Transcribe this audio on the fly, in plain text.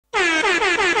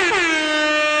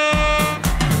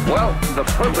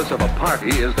the purpose of a party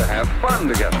is to have fun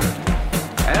together.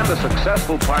 And a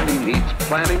successful party needs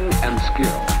planning and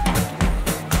skill.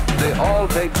 They all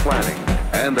take planning,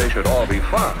 and they should all be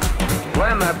fun.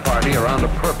 Plan that party around a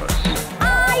purpose.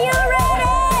 Are you ready?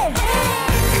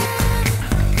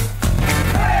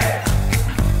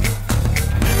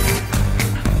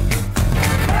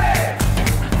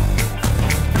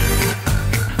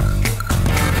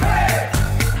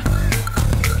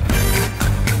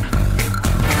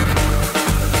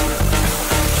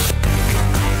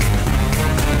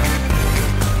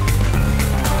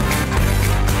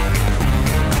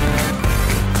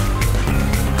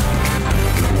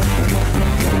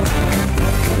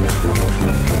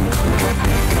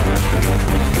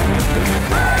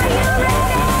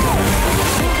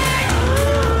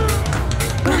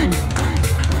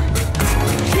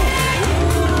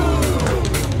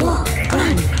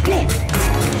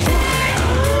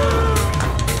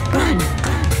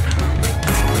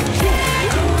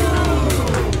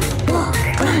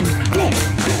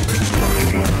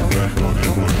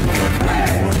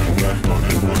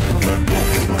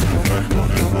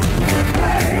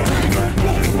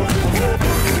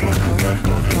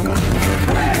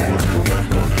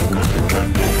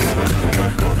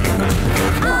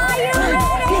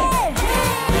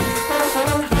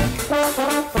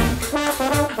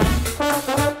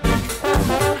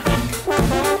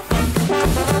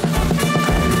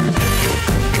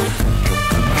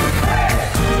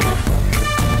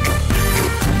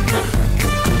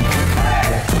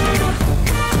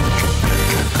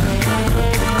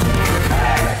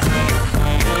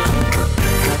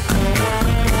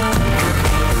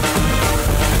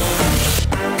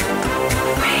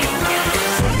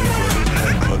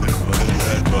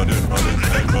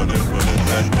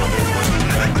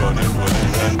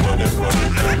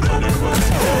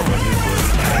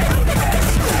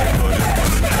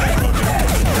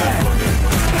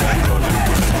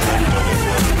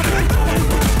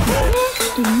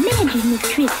 Imagine a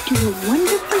trip to a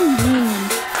wonderful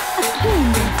land of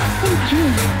candy and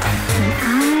joy and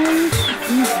ice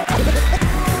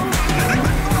cream.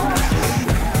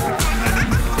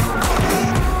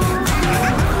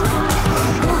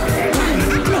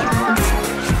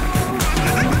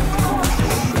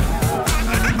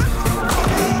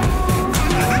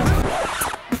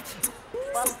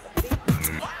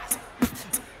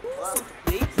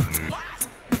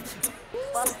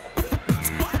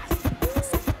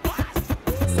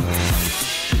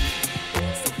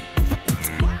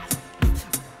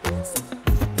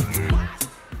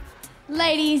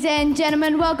 Ladies and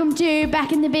gentlemen, welcome to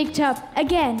Back in the Big Tub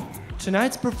again.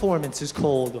 Tonight's performance is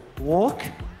called Walk,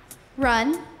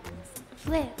 Run,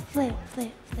 Flip, flip,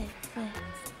 flip, flip, flip.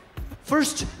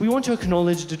 First, we want to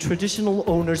acknowledge the traditional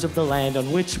owners of the land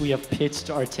on which we have pitched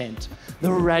our tent, the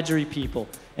Wiradjuri people,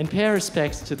 and pay our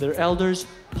respects to their elders,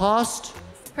 past,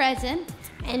 present,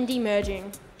 and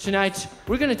emerging. Tonight,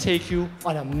 we're going to take you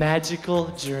on a magical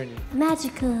journey.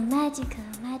 Magical, magical,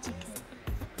 magical.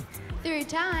 through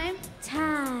time.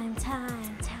 Time,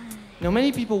 time, time. Now,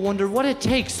 many people wonder what it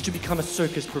takes to become a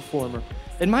circus performer.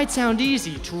 It might sound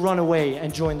easy to run away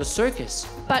and join the circus.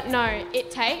 But no,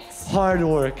 it takes Hard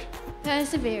work.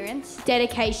 Perseverance.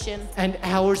 dedication, And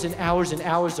hours and hours and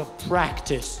hours of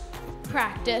practice.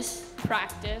 Practice.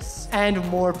 practice. And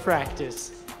more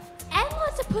practice. And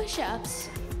lots of push-ups.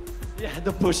 Yeah,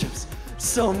 the push-ups.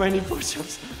 So many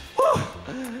push-ups. Woo!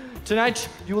 Tonight,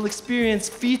 you will experience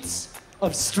feats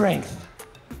of strength,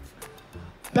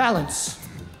 balance,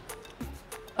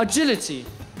 agility,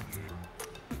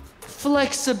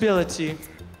 flexibility,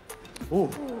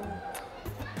 ooh,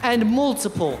 and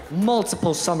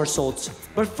multiple somersaults.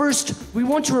 But first, we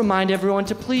want to remind everyone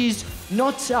to please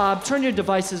not turn your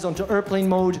devices onto airplane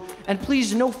mode, and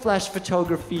please no flash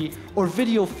photography or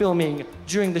video filming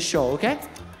during the show, okay?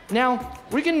 Now,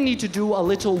 we're gonna need to do a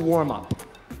little warm-up.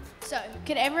 So,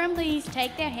 could everyone please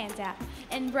take their hands out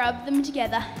and rub them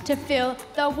together to feel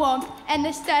the warmth and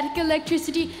the static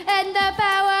electricity and the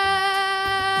power?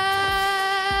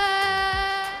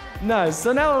 Nice.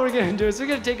 So now what we're gonna do is we're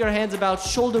gonna take our hands about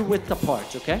shoulder width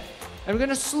apart, okay? And we're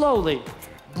gonna slowly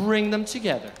bring them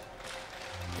together.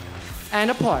 And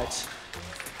apart.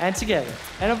 And together.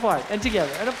 And apart. And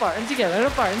together. And apart. And together. And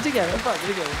apart. And together. And apart. And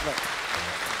together. And apart.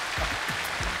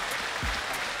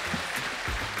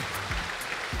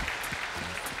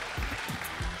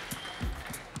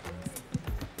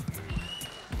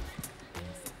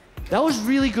 That was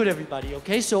really good, everybody,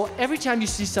 okay? So every time you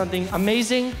see something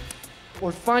amazing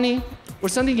or funny or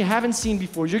something you haven't seen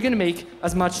before, you're gonna make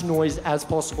as much noise as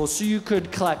possible. So you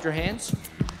could clap your hands.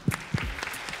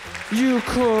 You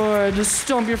could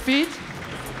stomp your feet.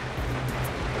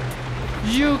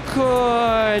 You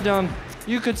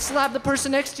could slap the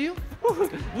person next to you.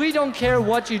 We don't care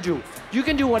what you do. You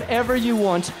can do whatever you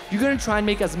want. You're gonna try and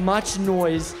make as much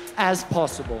noise as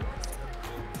possible.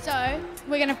 So,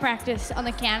 we're gonna practice on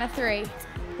the count of 3.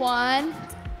 1,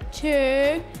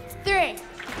 2, 3.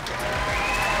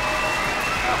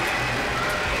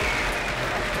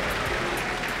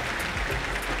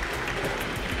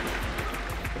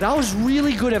 That was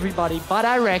really good, everybody, but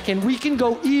I reckon we can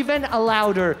go even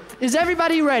louder. Is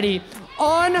everybody ready?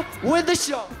 On with the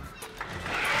show.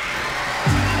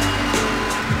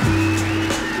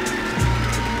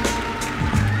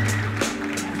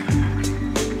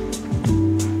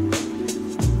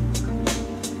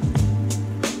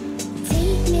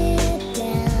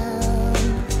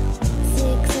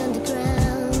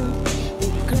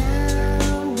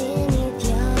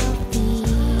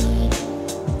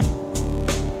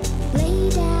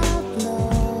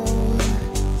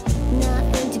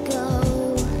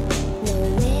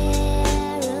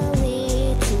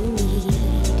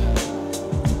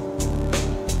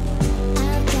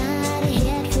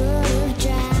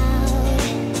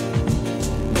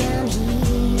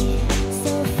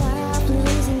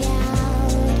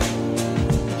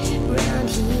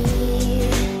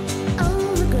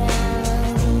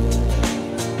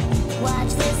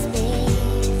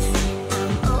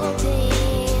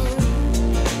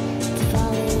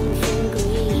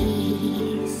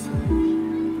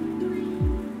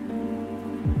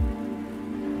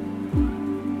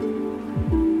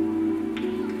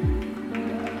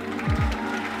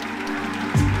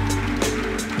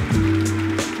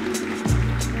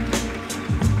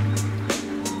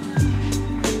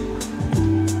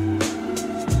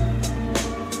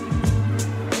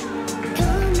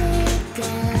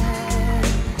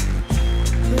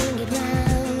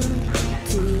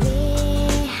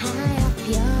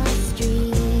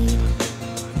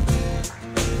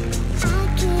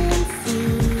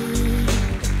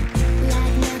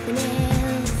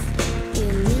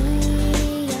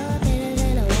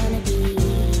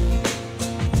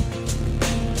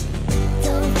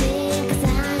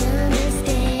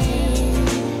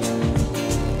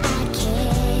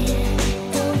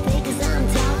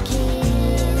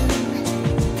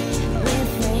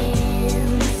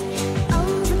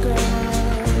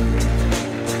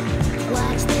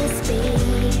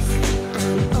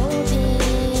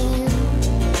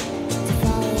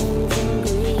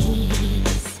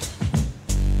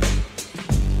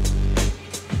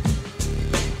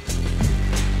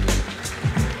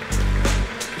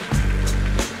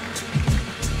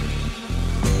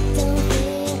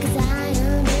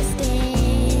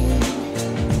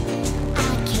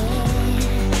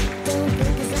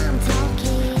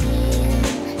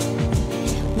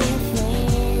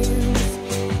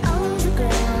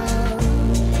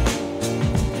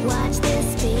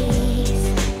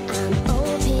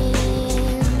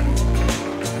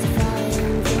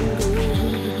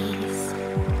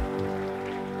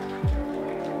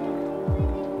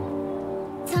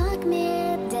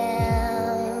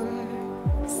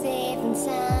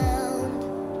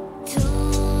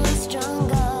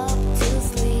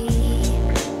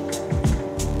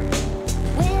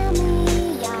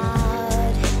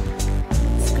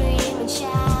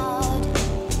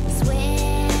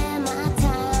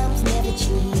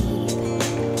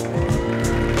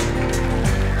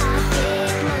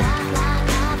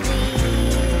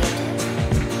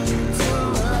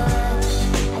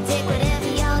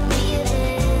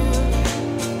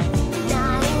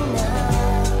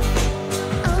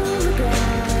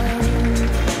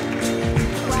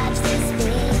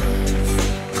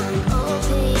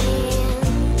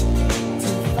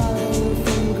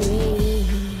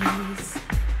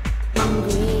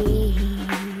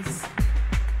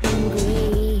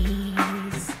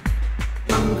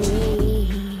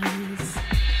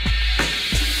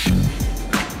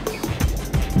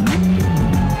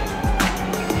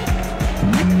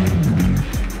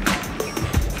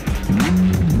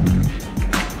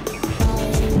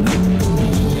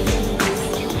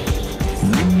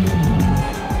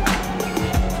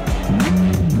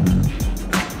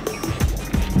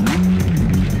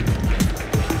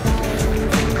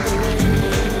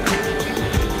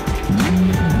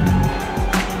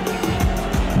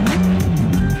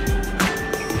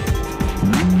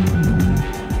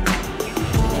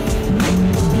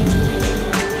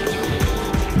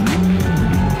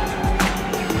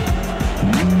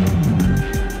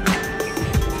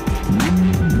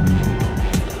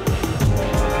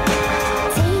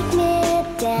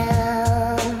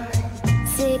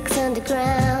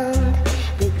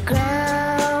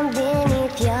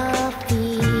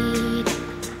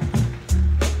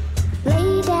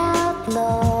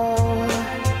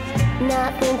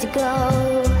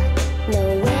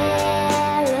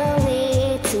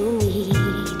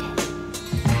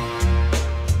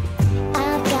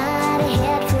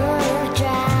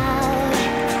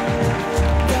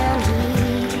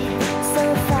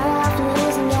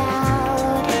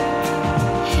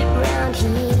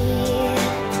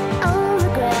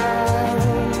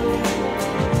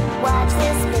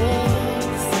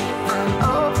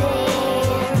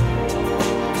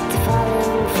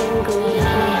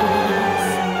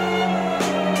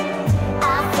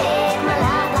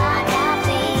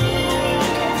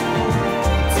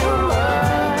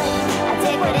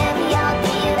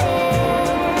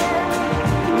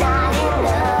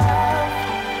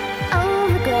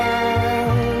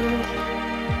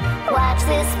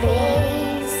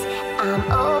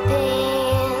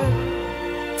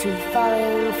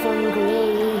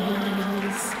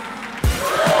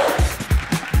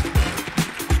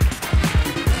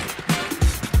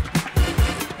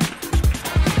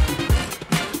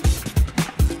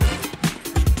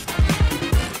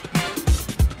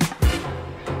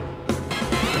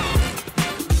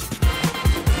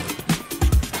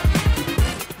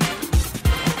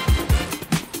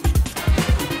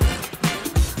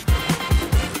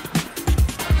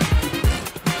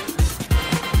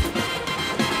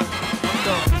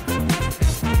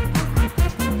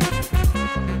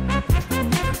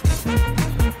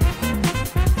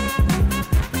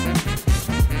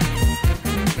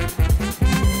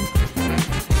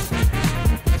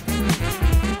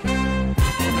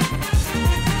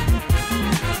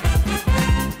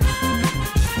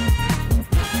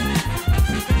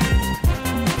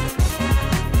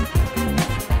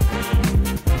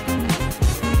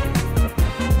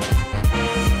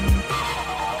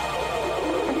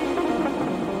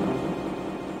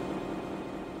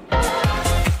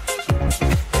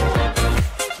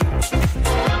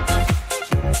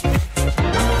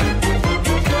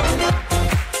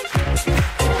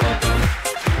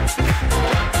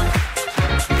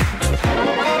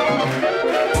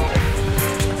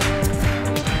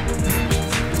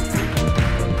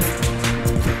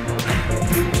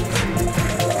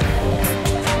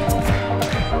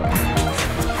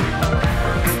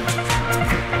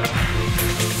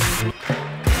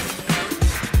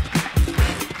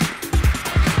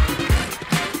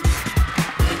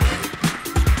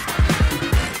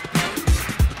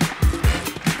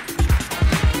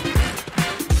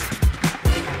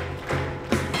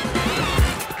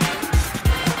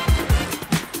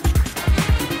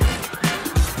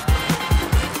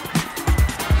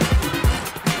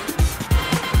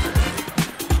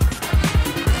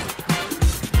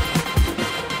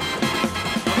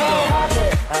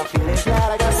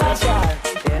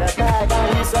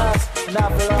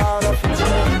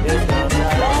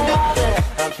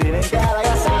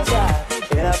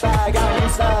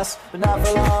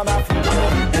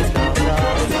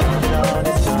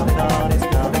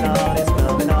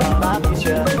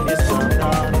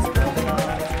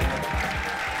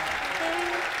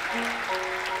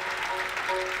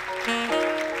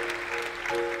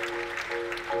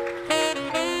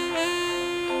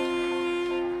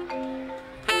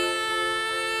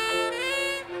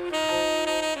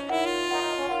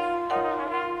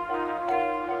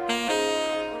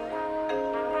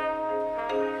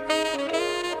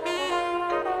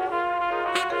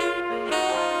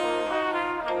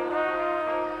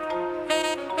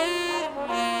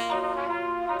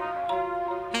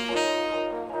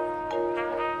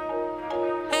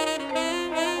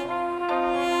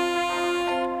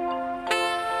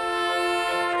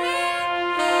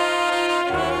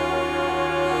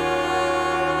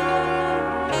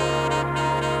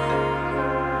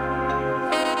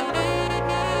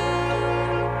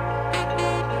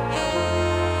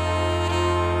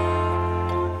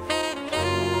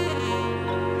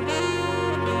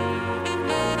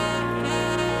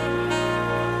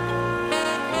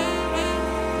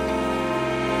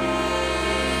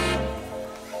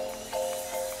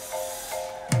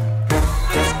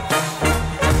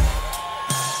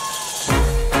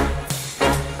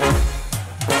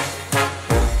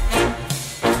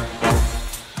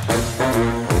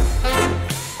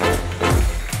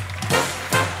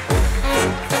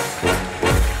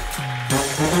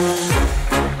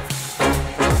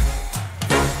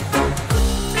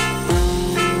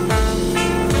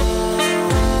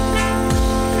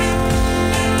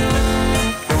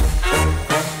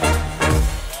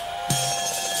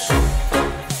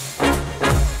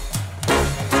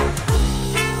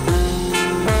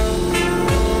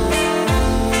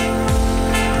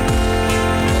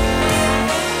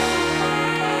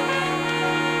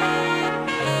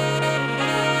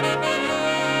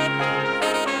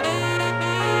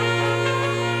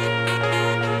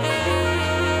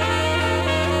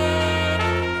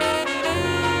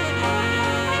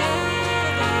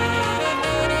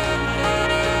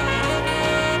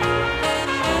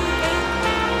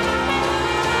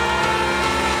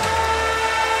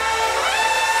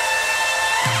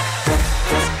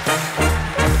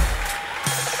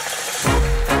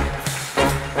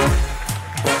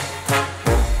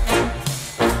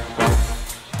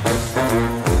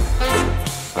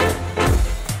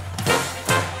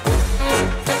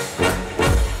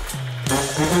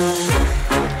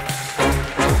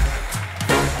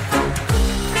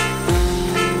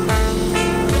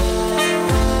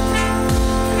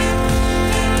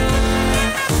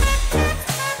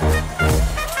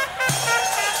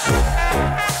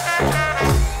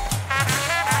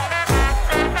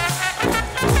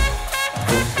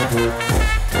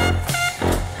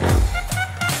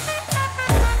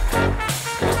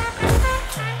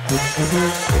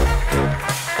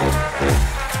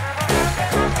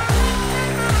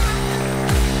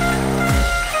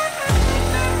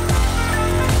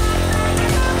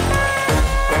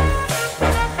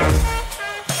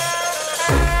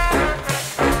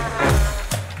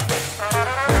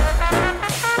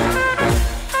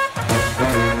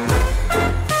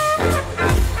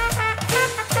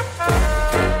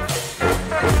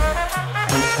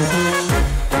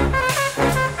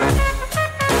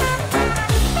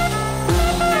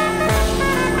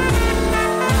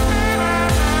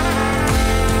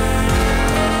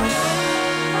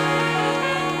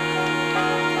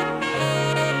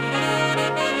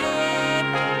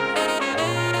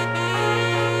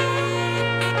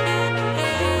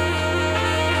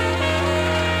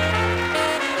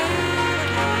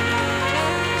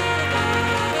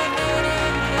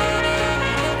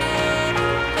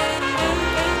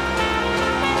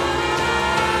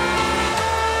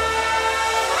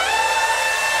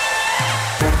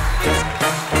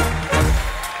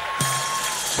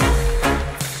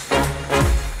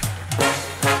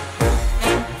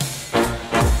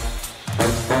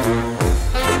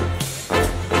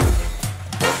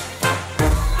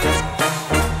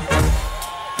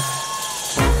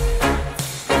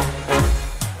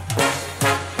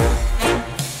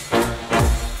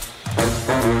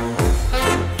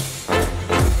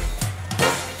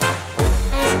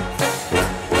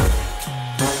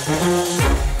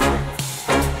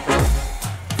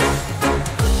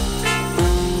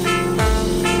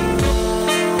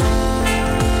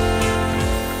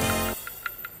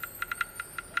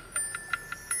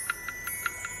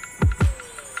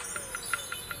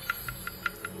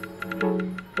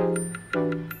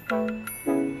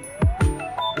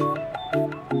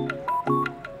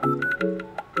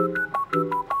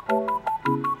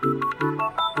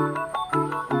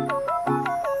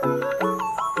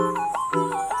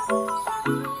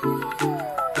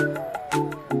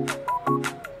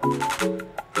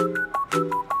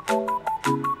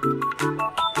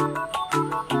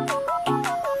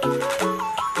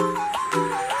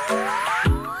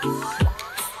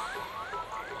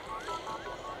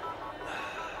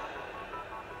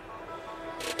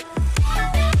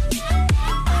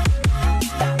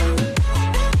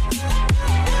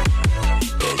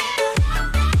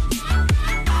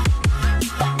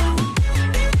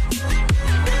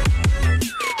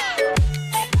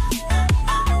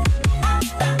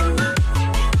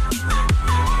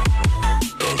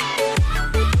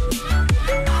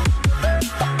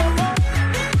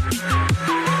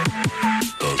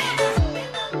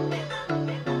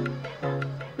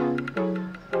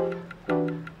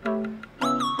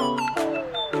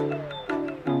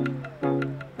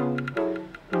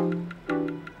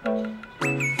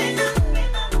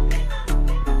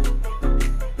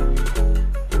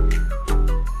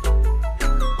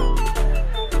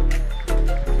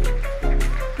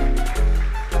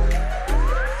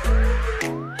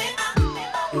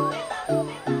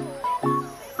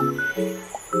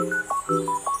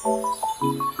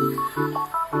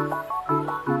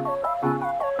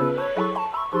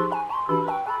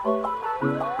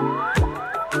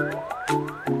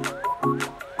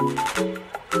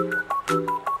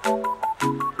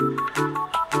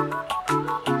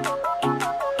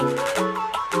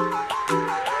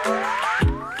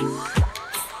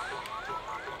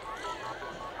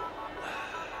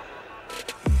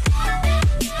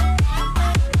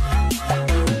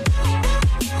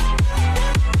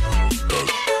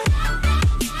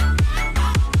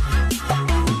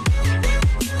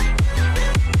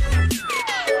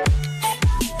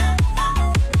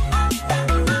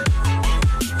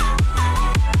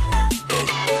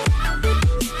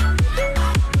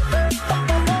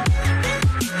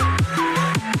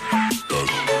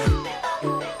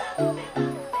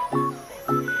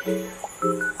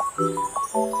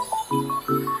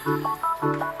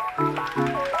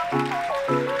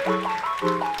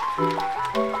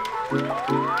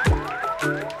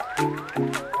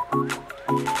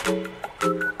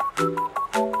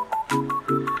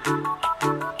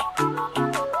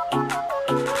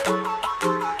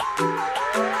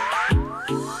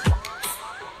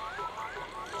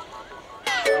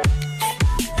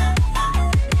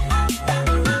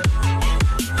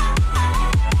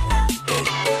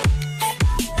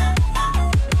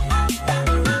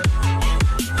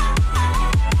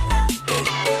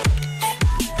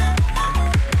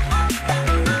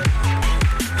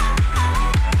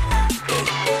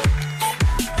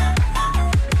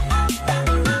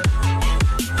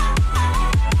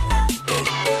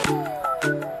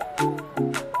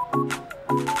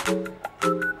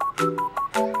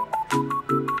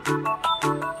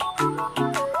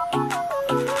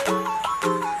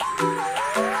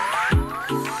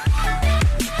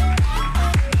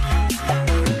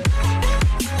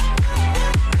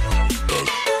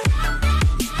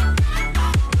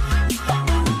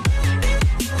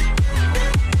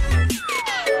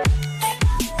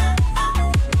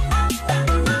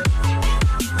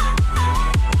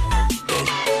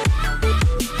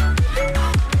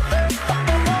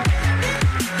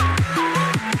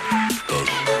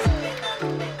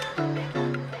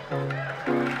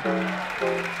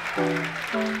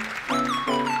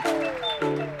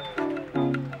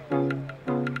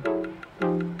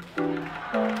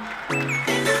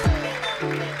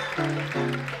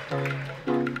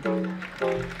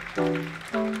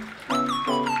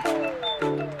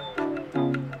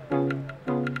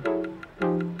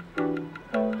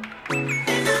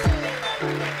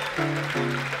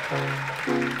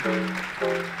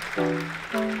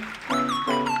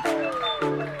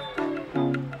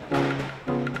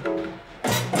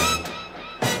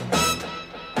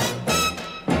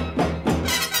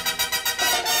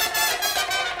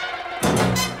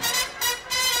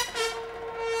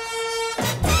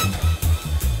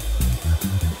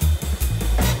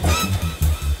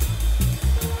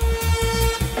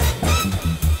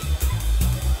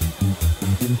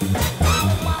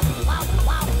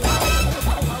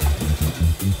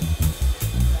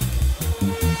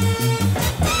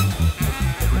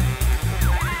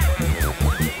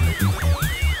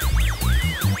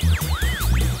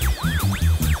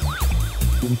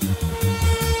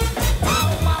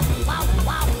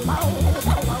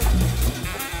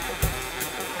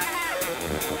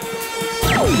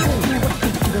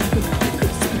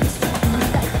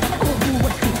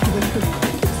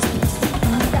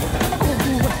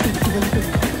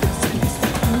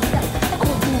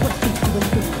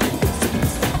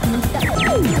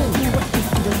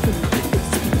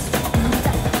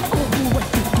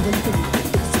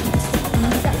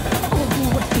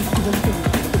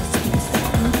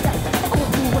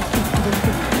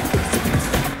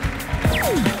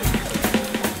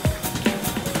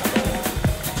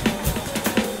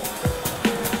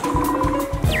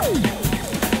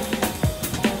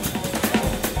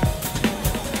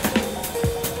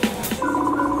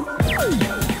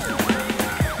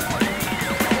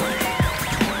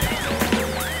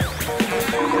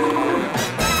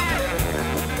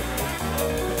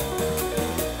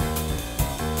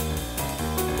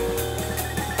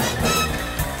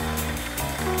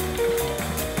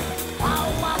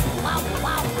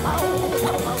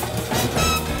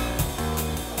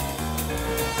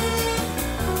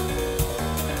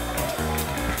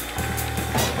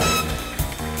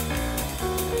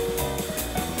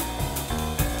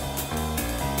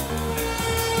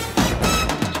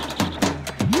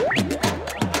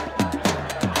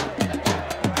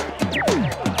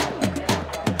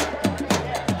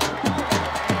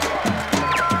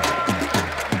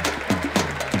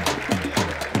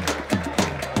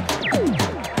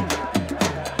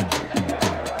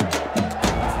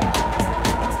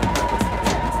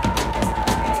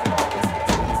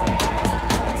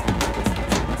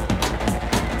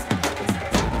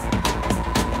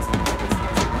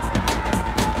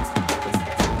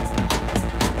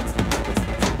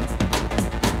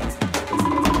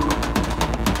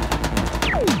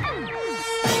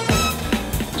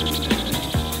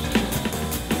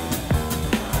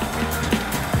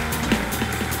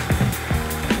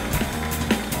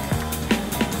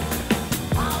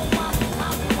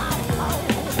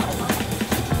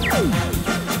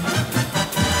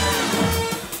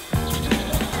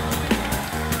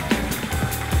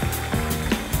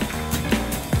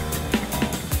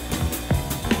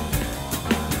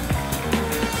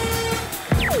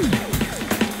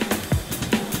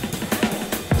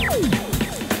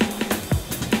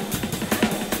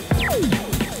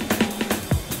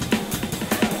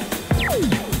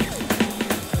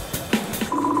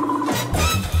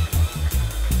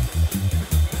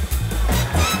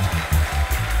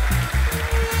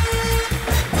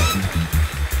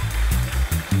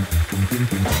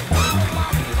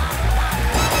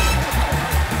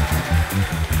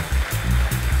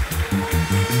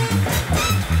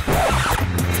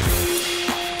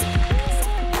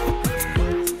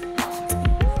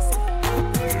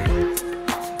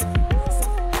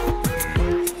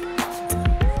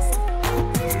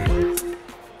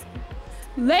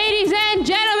 Ladies and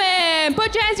gentlemen,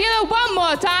 put your hands together one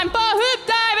more time for hoop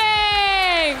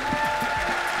diving!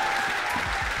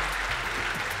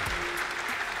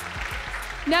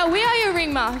 Now we are your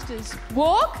ringmasters.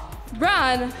 Walk,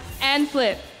 run, and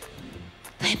flip.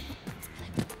 Flip,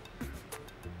 flip.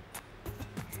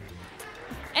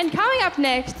 And coming up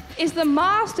next is the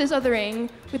masters of the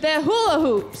ring with their hula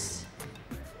hoops.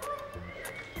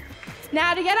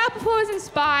 Now to get our performers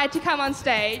inspired to come on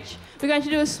stage, we're going to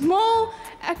do a small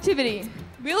activity.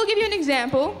 We'll give you an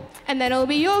example, and then it'll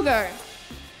be your go.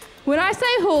 When I say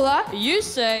hula, you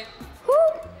say hoo,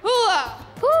 hula,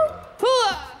 hoo,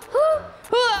 hula, hoo,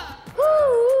 hula,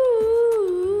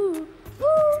 hoo,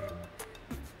 hoo,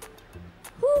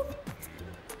 hoo.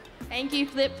 Thank you,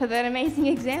 Flip, for that amazing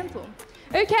example.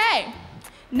 Okay,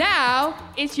 now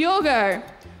it's your go.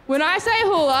 When I say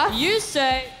hula, you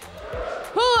say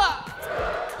hula,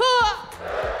 hula,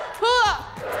 hula.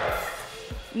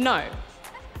 No.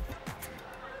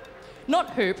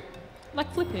 Not hoop,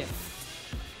 like flip here.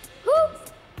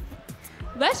 Hoop.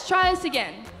 Let's try this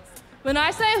again. When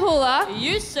I say hula,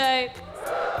 You say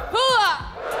hula,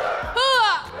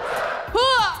 hula,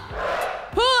 hula,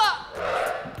 hula.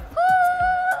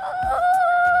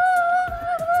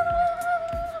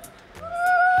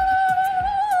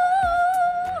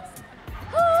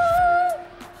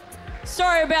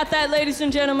 about that, ladies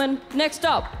and gentlemen. Next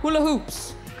up, hula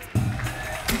hoops.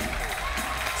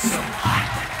 So hot.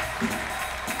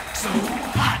 So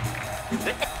hot.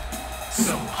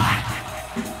 So hot.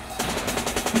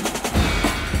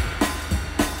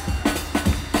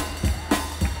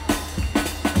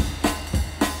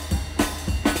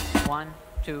 1,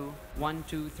 2, 1,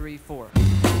 2, 3, 4.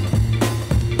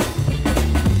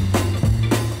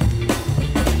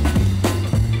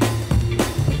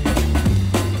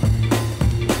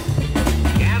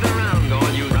 Gather around,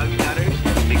 all you rug cutters,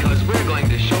 because we're going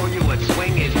to show you what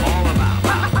swing is all about.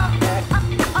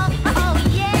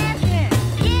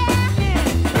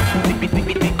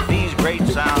 These great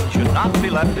sounds should not be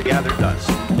left to gather dust.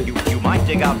 You might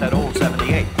dig out that old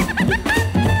 78.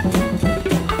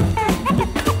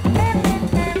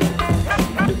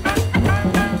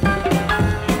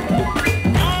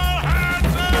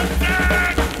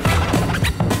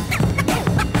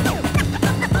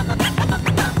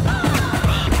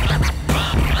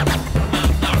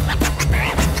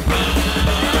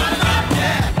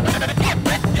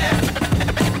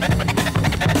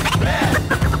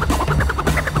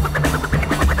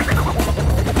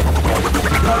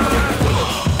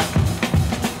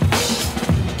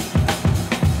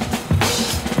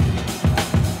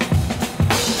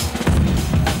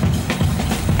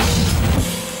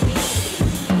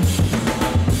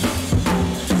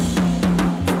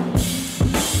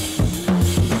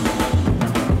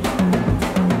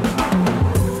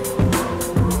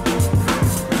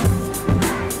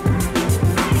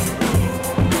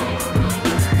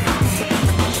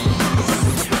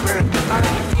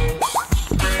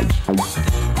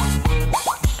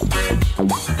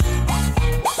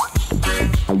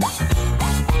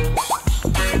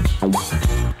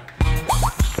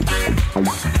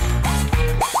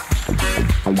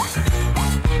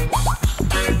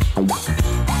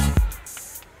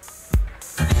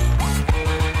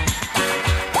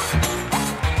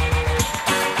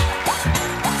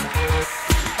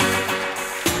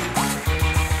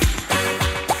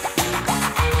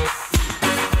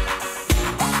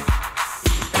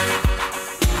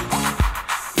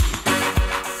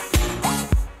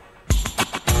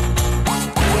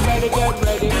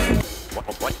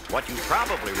 What you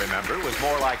probably remember was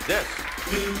more like this.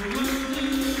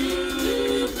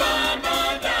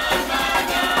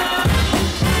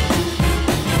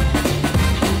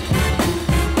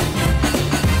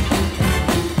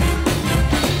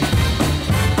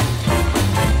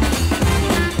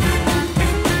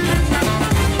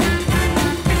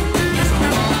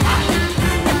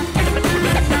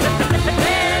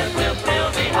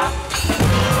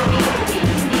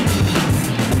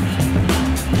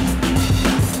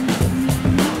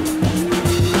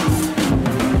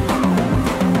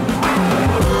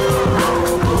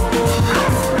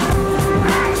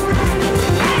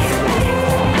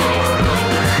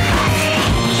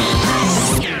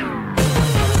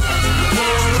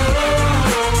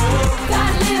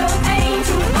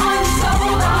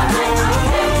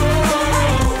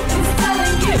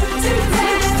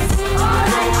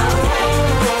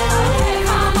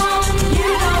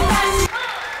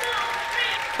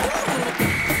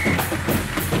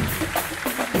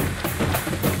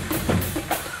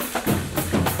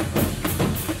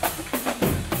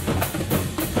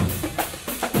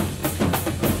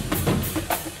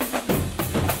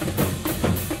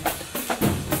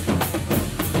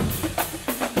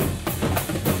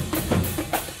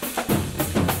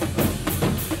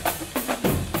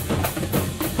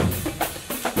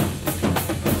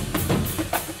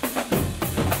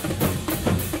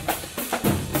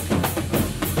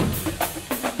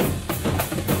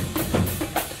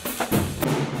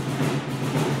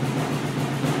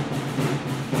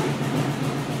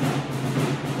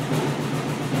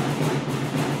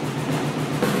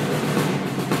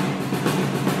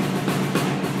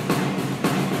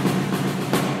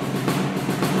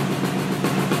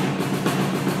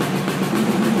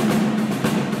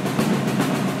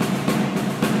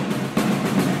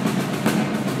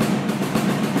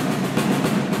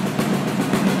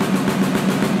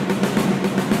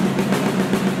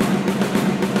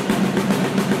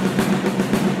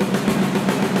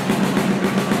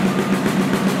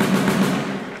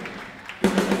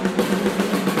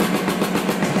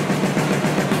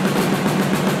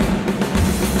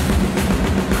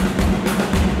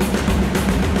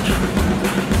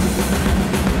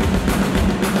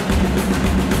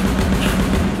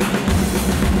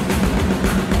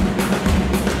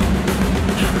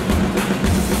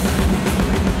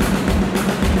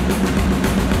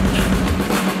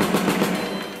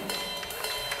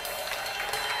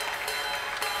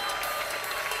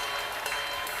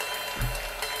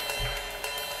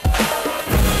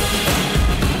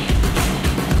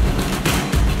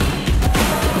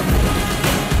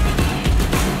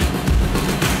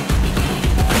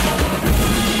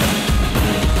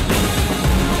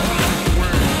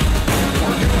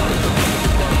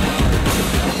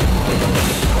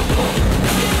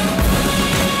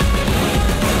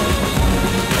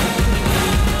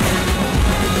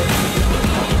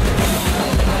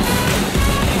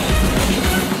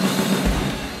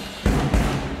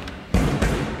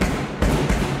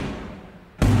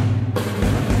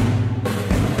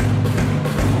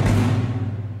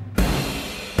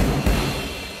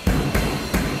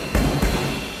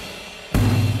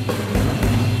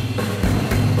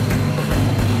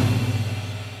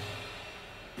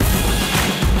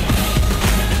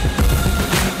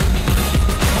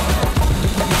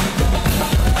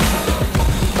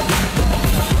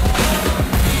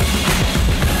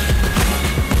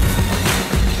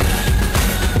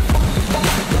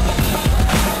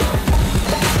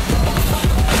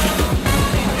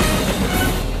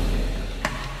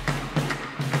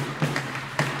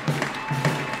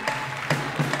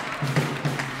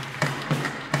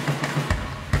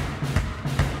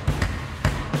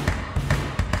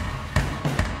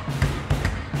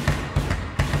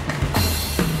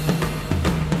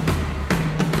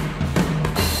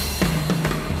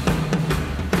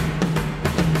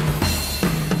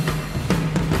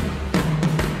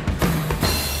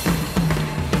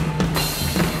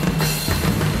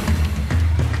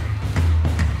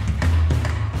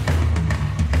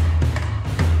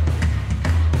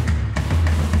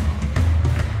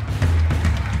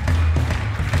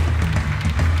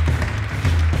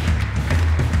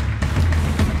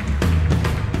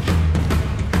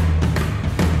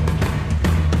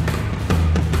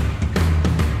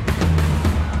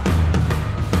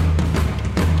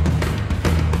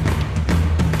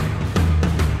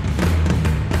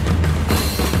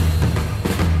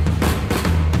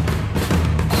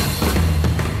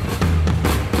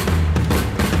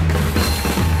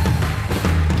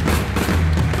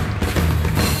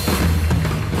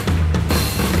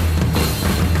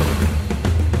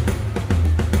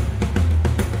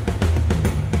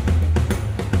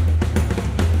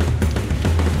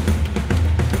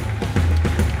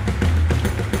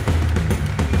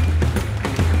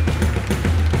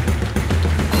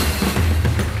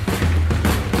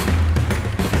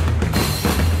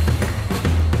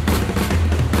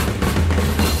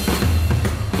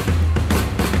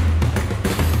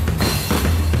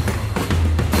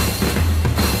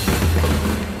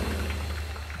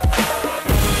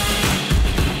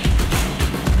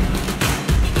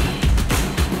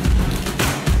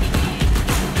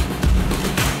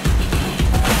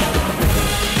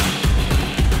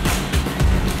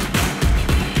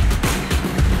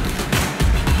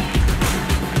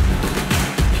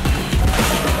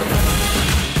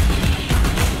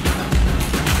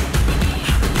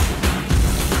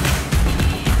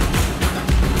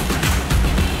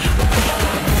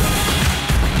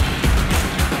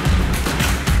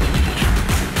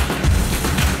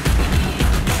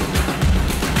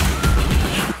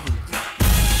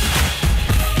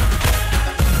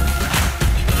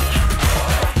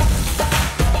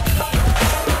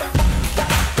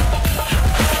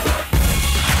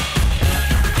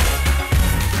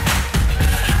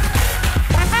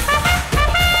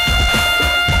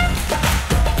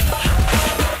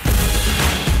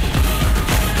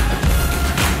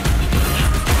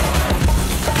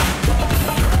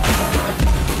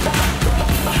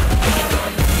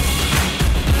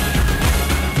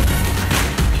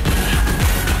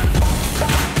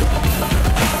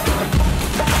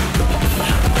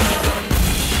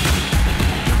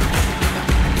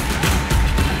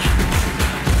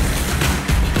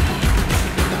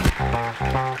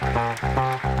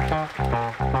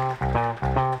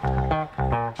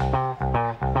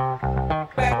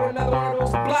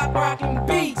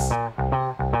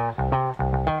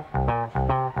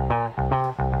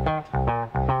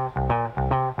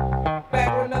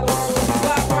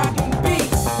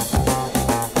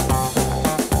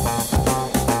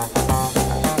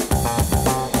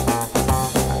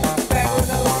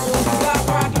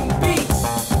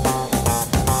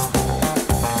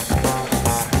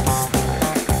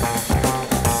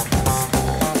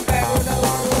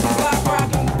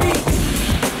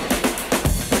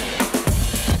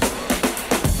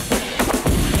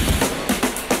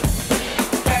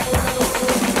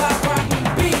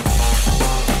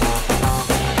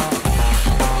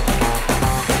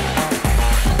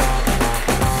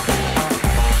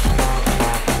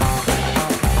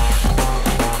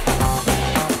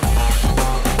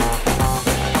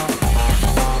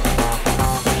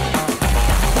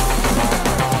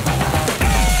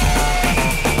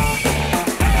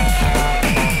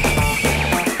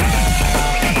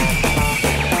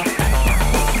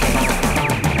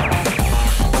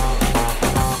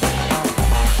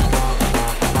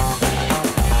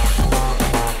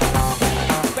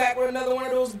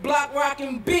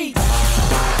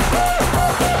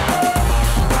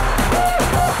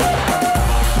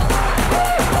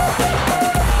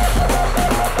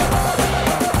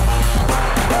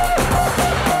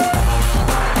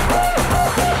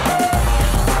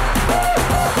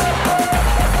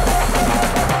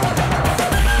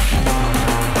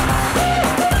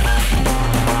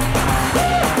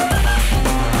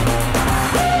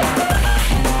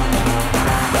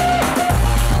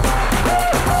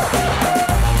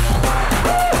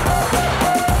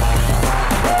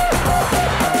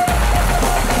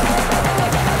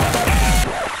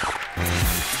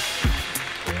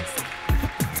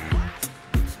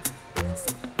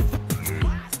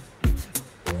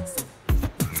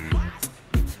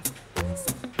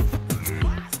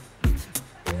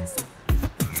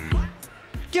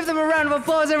 Give them a round of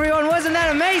applause, everyone. Wasn't that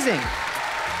amazing?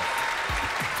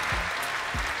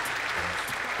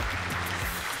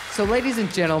 So, ladies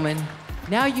and gentlemen,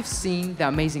 now you've seen the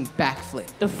amazing backflip.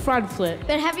 The front flip.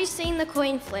 But have you seen the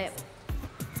coin flip?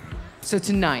 So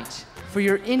tonight, for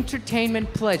your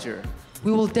entertainment pleasure,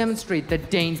 we will demonstrate the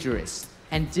dangerous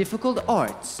and difficult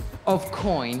arts of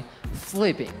coin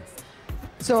flipping.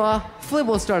 So, Flip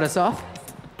will start us off.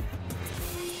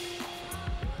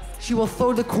 She will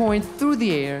throw the coin through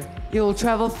the air. It will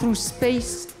travel through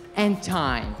space and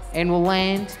time and will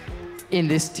land in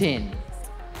this tin.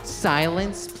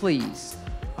 Silence, please.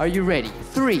 Are you ready?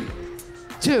 3,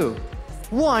 2,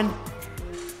 1.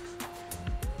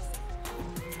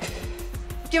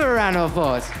 Give her a round of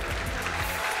applause.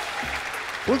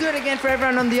 We'll do it again for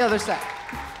everyone on the other side.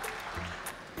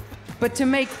 But to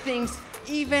make things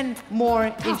even more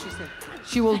interesting,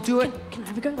 she will do it. Can I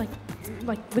have a go?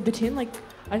 Like with the tin?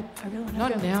 I really want to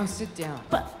Not go. now, sit down.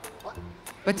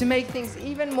 But to make things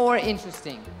even more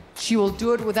interesting, she will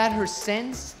do it without her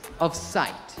sense of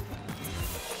sight.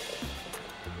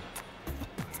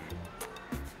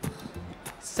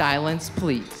 Silence,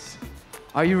 please.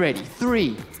 Are you ready?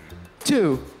 3,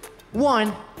 2,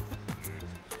 1.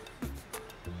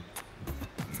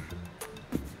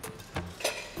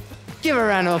 Give her a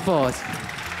round of applause.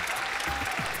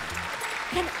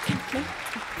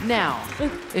 Now,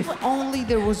 if only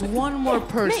there was one more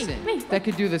person me. that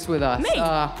could do this with us. Me.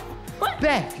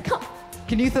 Beck,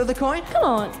 can you throw the coin? Come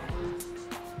on.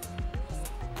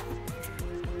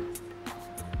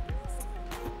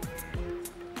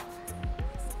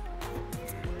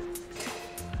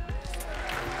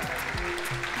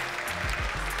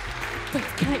 Wait,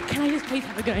 can I just please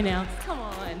have a go now? Come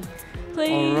on,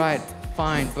 please. All right,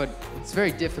 fine, but it's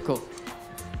very difficult.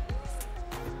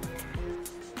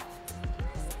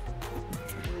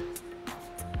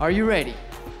 Are you ready?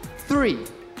 3,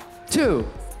 2,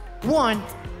 1.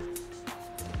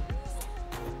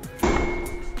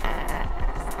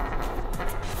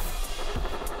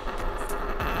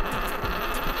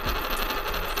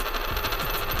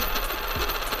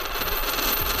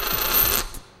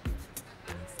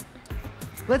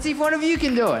 Let's see if one of you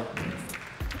can do it.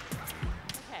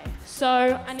 Okay,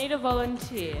 so I need a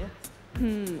volunteer.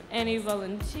 Any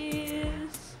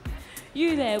volunteers?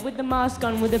 You there with the mask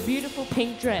on with a beautiful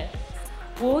pink dress.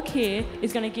 Walk here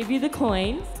is gonna give you the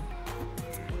coin.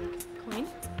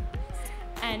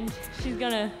 And you're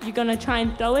gonna try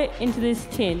and throw it into this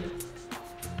tin.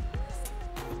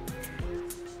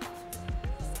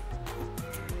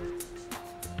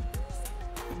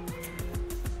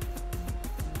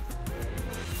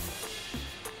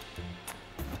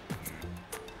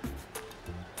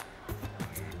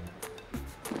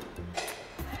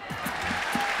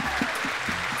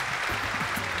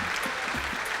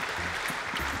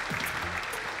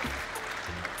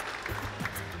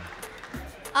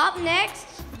 Up next,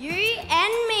 you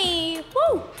and me.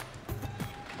 Woo!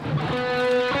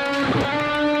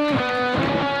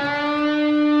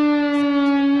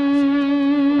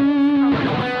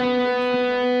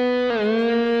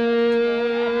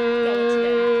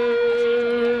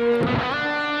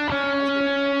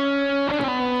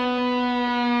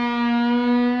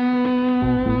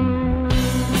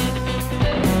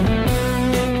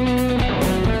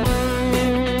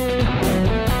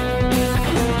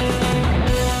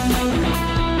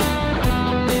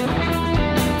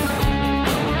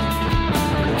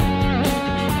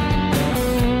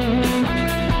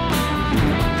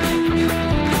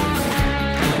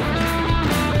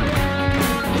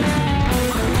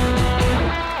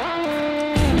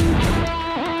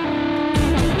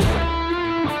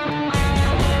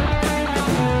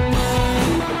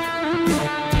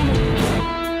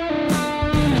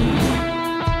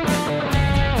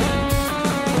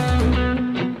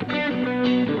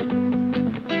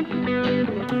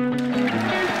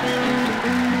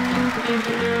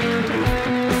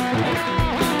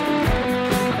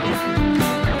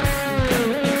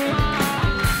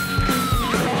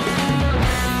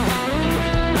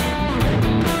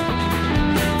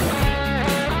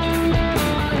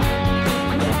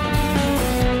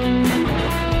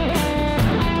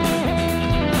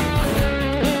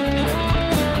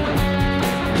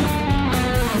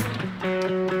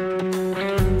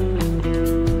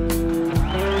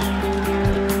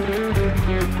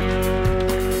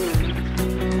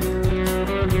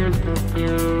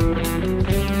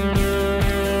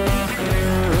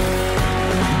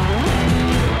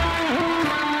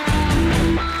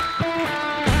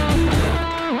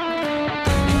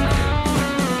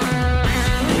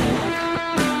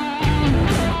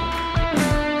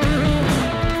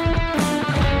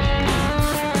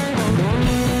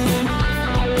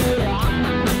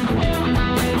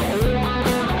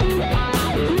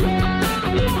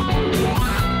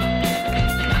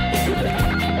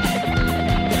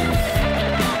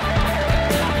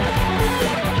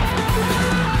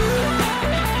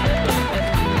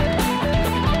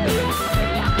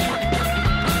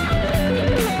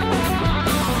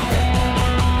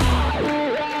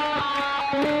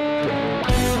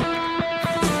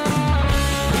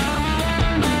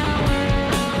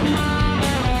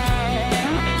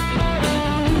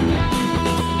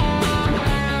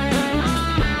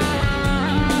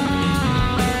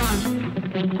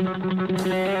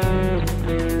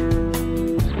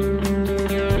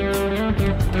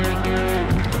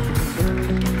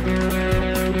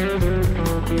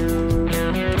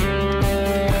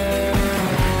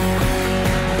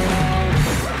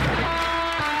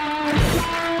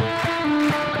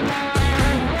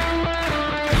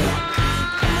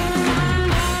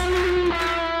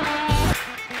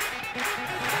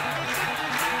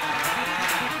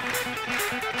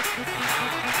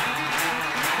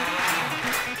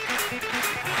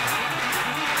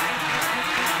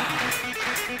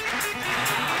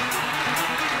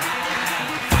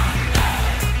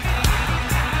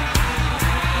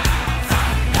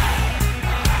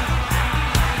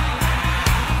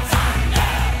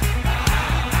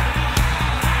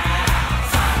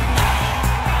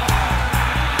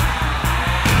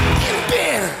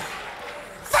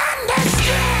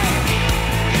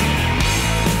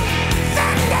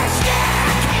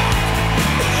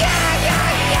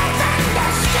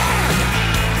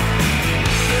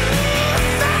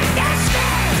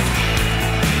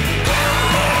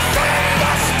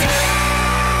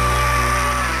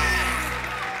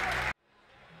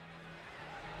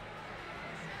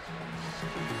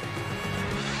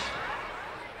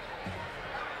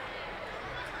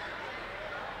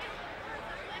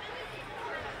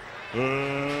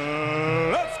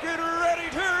 Let's get ready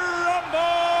to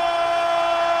rumble!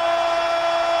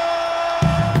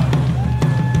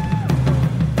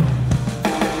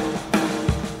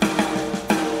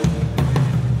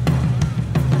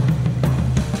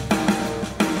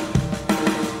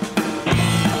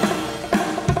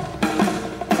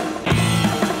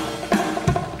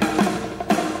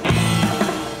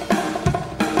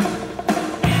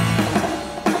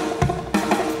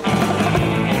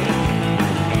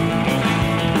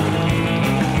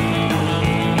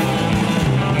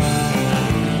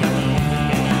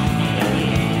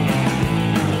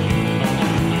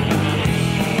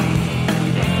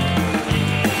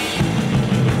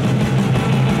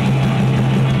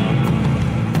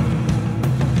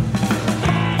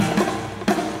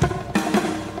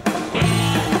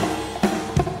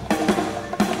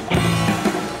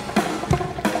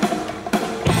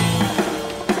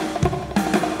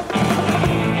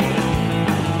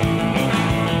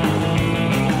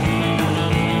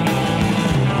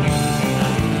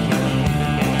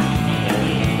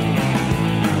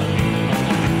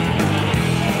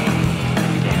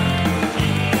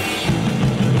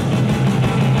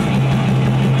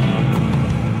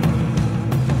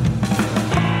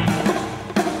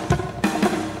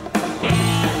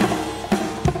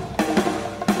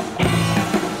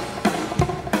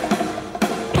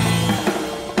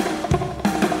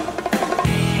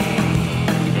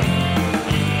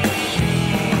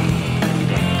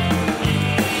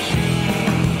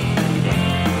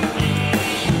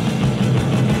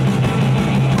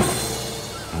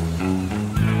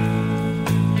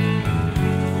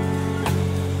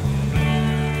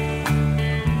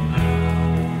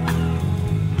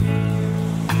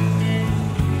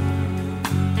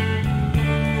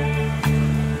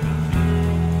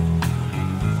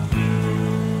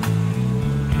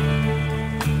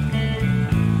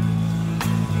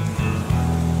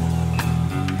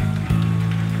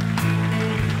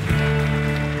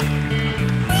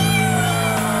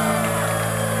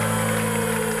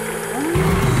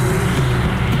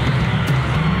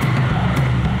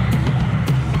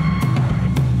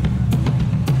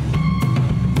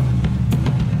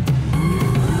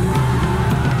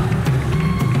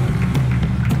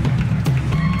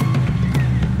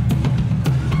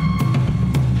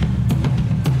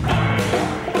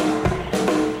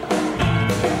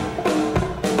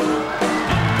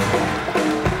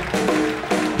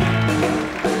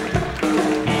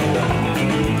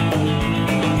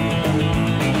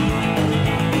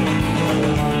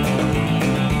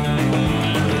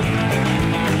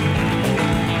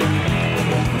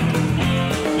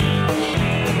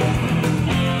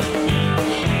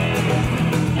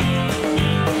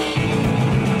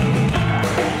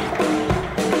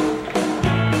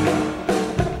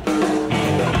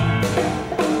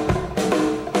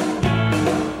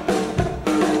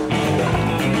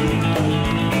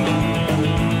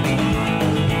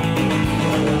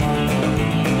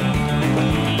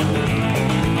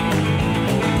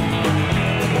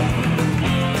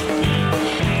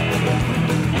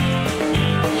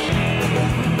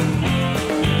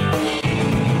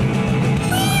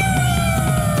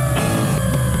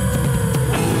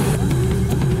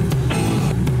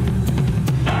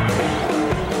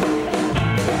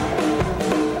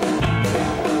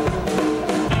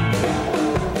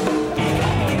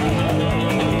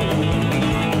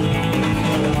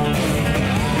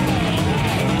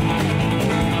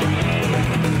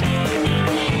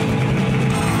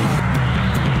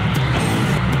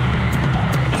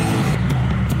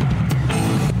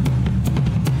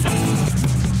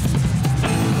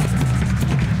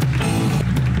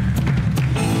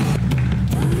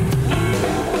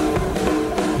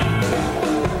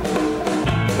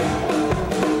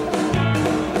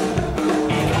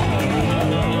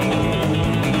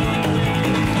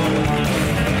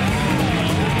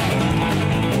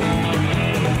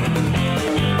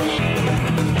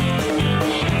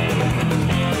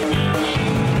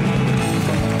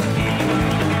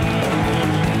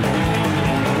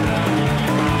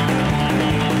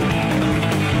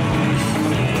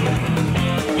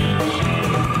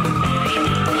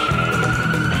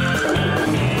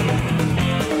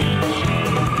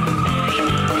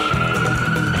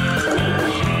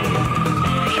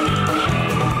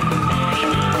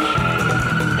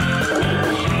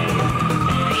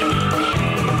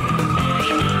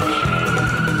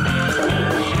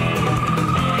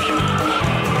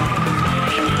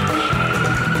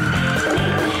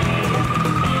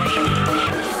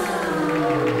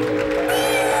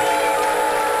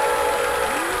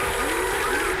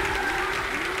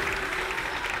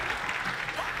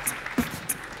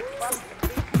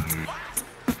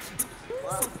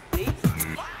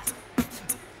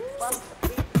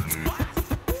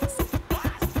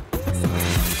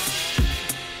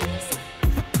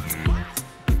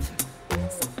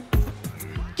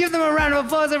 of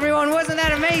applause, everyone. Wasn't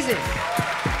that amazing?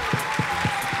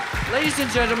 Ladies and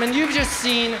gentlemen, you've just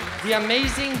seen the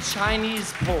amazing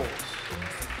Chinese pole.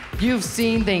 You've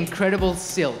seen the incredible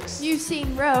silks. You've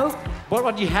seen rope. But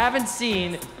what you haven't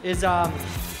seen is,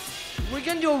 we're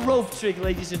gonna do a rope trick,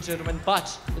 ladies and gentlemen,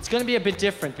 but it's gonna be a bit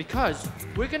different because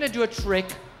we're gonna do a trick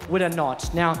with a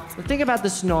knot. Now, the thing about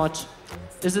this knot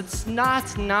is it's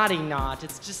not a knot,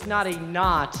 it's just not a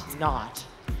knot.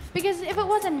 Because if it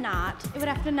was a knot, it would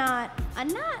have to knot a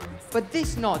knot. But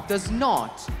this knot does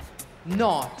not a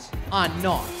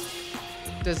knot.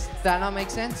 Does that not make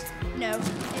sense? No,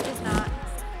 it does not.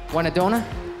 Want a donut?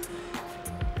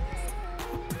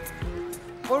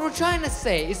 What we're trying to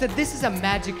say is that this is a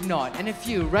magic knot, and if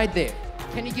you, right there,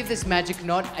 can you give this magic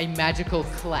knot a magical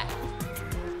clap?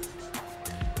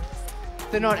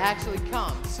 The knot actually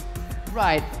comes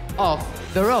right off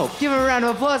the rope. Give a round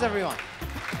of applause, everyone.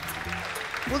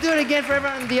 We'll do it again for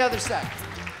everyone on the other side.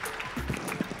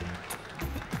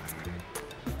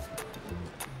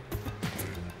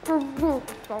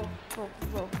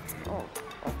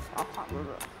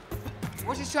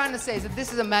 What she's trying to say is that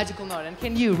this is a magical knot, and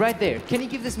can you, right there, can you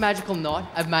give this magical knot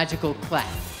a magical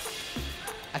clap?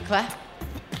 A clap?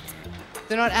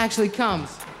 The knot actually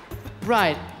comes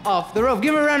right off the rope.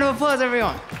 Give her a round of applause,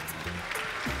 everyone.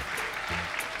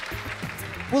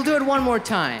 We'll do it one more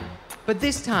time, but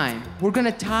this time, we're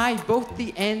gonna tie both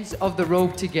the ends of the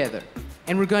rope together,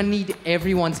 and we're gonna need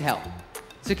everyone's help.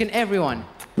 So can everyone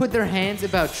put their hands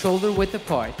about shoulder width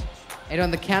apart, and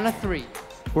on the count of 3,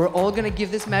 we're all gonna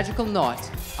give this magical knot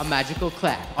a magical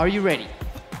clap. Are you ready?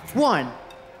 1,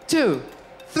 2,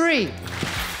 3.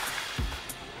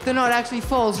 The knot actually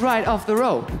falls right off the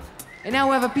rope. And now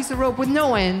we have a piece of rope with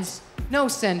no ends, no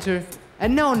center,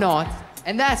 and no knot,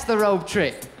 and that's the rope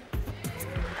trick.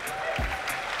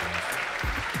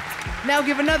 Now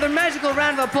give another magical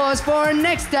round of applause for our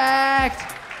next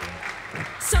act.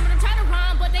 Some of them try to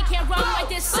rhyme, but they can't rhyme like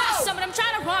this. Some of them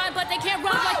try to rhyme, but they can't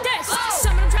rhyme like this.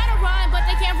 Some of them try to rhyme, but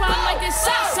they can't rhyme like this.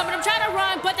 Some of them try to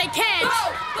rhyme, but they can't.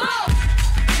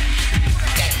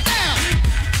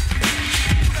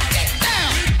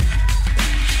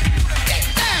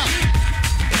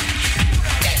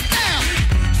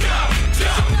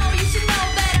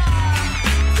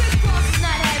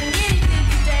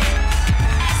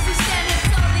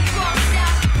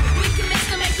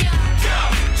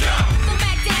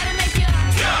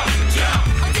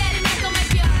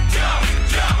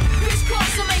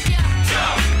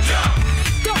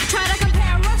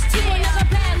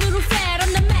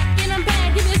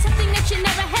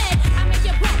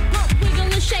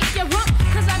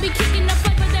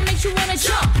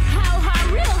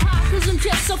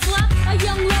 So fly, a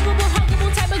young, lovable,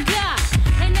 huggable type of guy.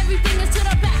 And everything is to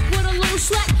the back with a little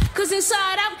slack. Cause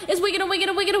inside out is wiggin' and wiggin'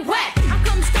 and wiggin' and whack. I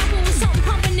come stomping with something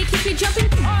pumping to keep you jumping.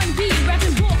 R&B,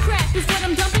 rapping, bull crap is what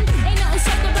I'm dumping. Ain't nothing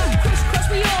soft about crisscross,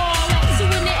 we all like. So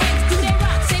when the X do they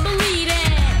rock, say believe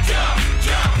it. Jump,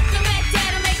 jump. The Mac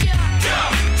Dad'll make you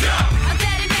jump, jump. A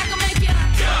Daddy Mac will make you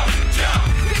jump, jump.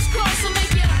 Crisscross will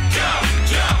make you jump,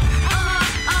 jump.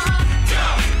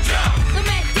 Jump, jump. The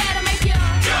Mac Dad'll make you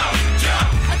jump, jump.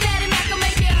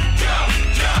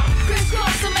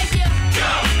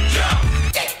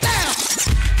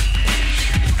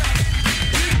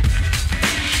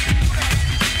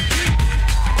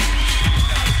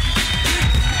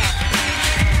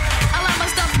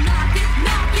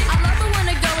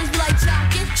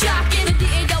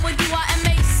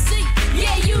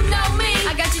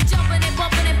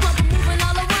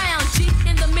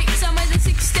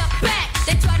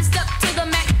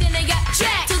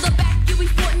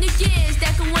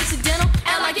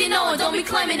 Don't be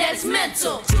claiming that it's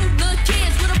mental. Two good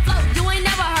kids with a flow you ain't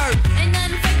never heard. Ain't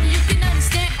nothing fake, you can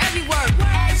understand every word.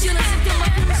 As you listen to my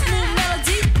cool smooth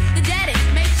melody, the daddy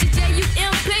makes you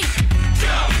J-U-M-P.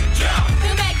 Jump, jump.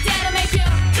 The Mac Dad'll make you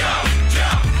jump,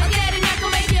 jump. A Daddy Mac will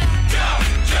make you jump,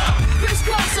 jump.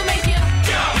 Crisscross will make you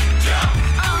jump, jump.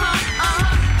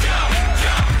 Jump,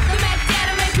 jump. The Mac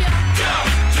Dad'll make you jump,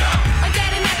 jump. A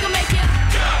Daddy Mac will make you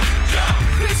jump, jump.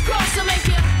 Crisscross will make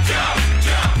you jump,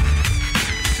 jump.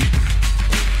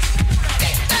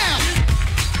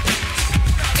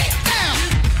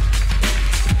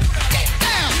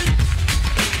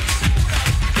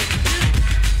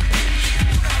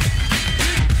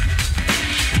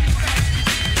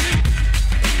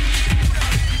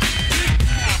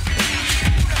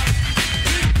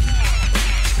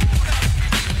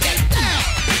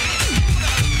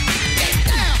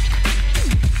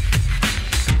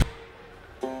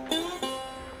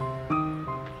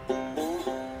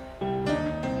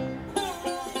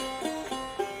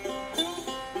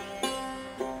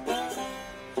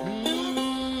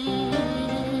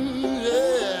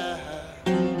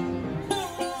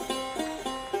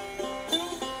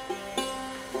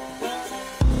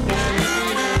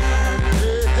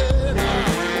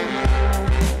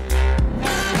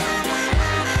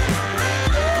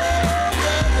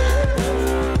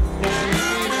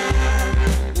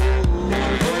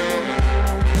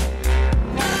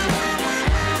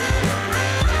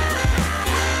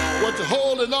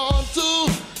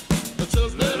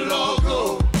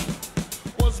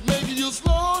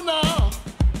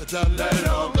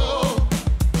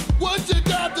 What you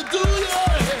got to do,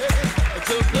 yeah,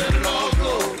 just let it all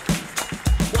go.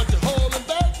 What you holding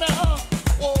back now?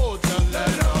 Oh, just let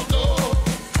it all go.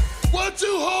 What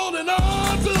you holding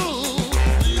on to?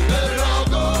 Please let it all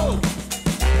go.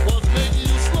 What's making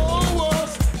you slow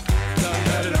us? Just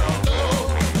let it all go.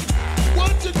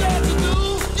 What you got to do?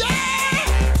 Yeah,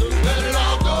 just let it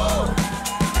all go.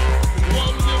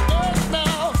 Want to get back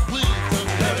now? Please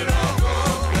just let it all go.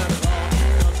 Let it all,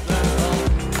 just let it all.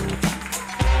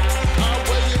 Now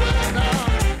where you at now?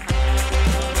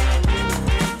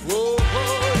 Whoa,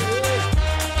 whoa, yeah.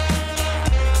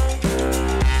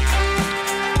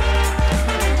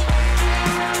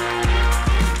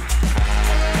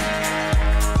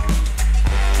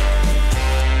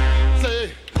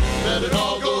 Say, let it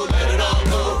all go, let it all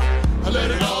go.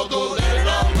 Let it all go, let it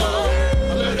all go.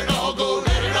 Let it all go,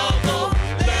 let it all go.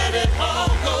 Let it all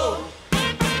go.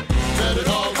 Let it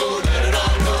all go, let it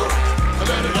all go.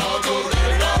 Let it all go, let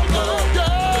it all go.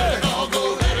 Let it all go,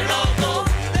 let it all go.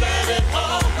 Let it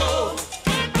all go.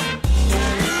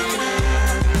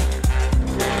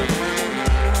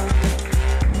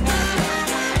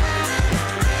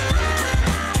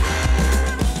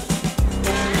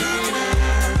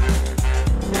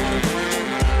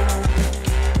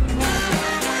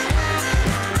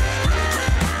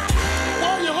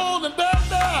 Why you holding back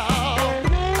now?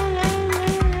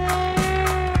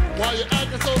 Why you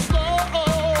acting so slow?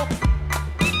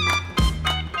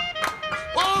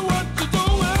 Oh, what you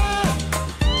doing?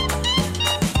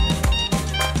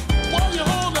 Why you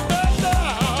holding back now?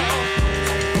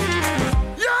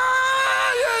 Yeah,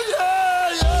 yeah,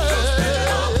 yeah, yeah.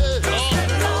 Just let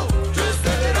it all, just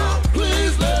let it all.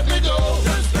 Please let me go.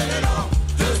 Just let it all,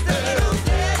 just let it all.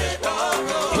 Let it all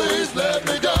go. Please let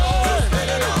me go. Just let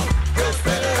it all, just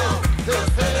let it all.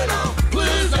 Just let it all.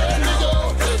 Please let me go.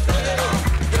 Just let it all,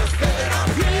 just let it all.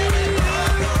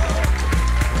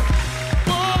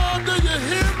 Boy, do you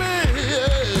hear me?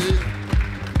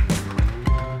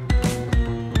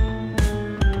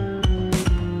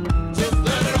 Just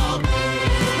let it all go.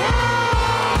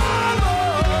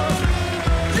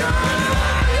 Yeah,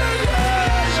 yeah,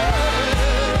 yeah, yeah.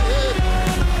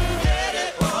 Let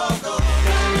it all go.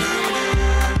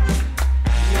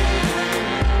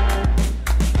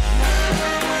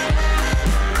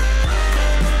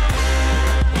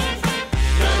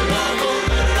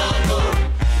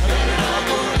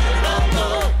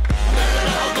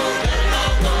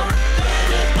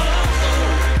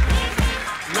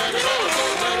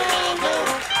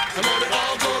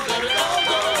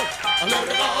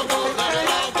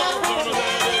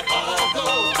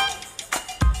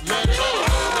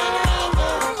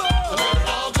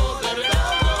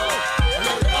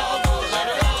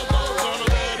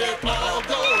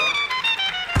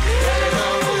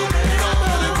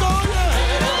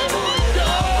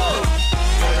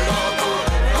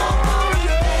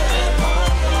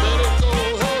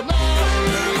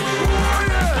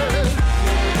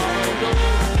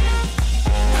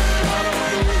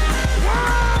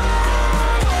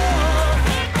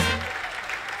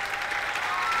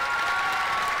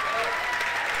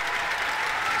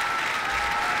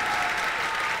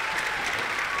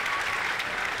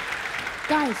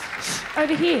 Guys, shh,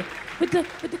 over here with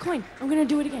the coin. I'm gonna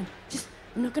do it again.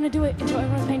 I'm not gonna do it until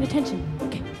everyone's paying attention.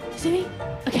 Okay, see me?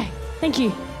 Okay, thank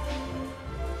you.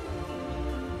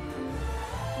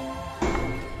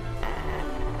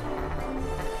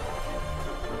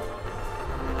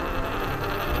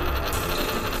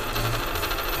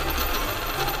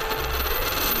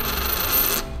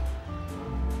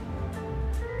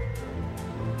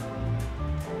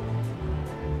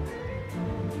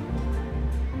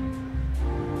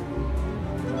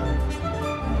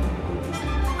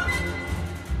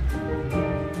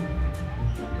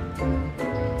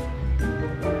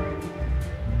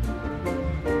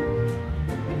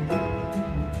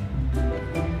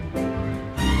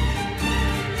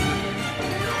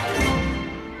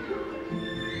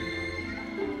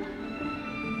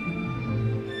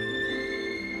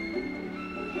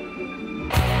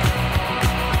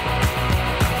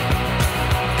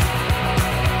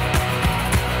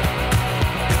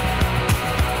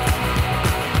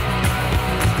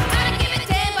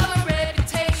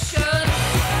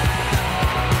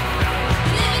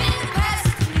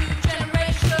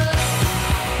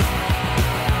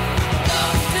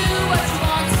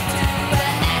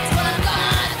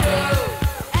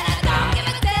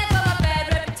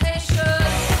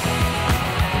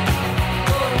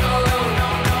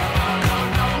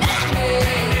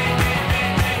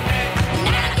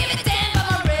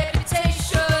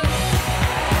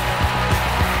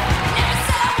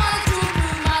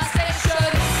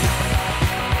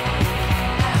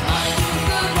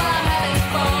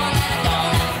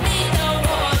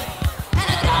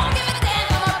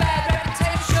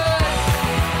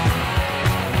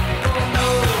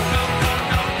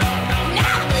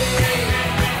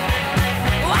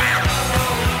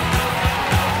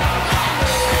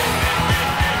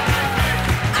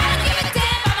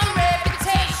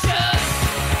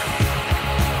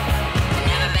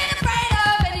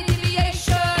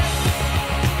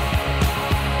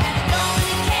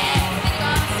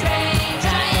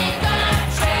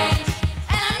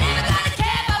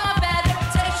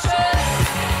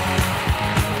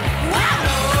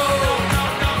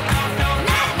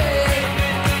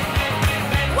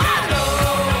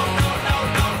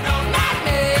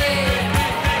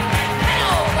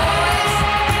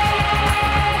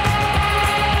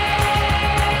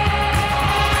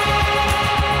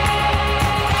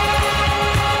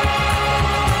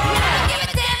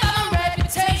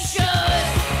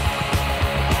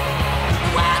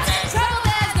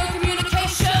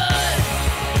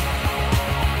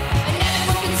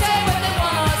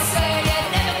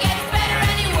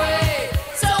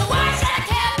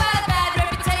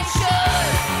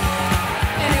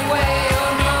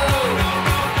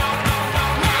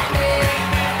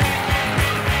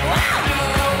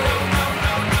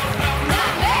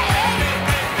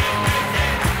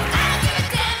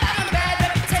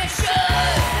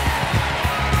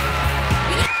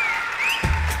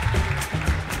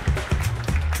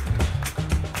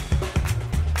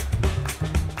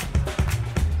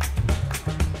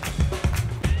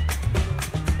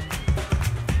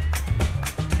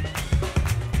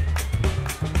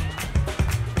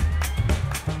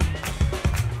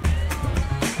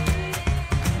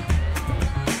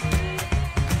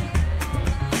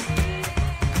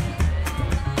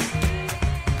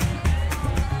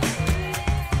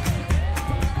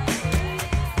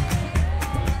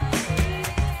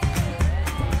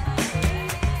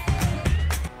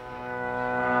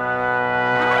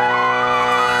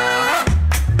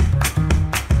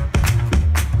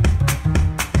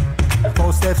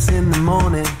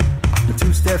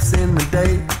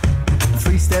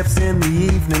 in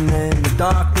the evening and the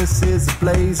darkness is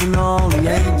ablaze, and all the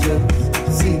angels,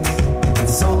 seats, and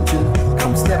soldiers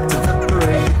come step to the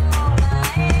parade.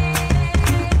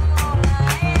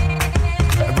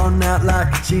 I run out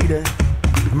like a cheetah,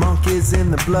 the monkeys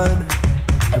in the blood.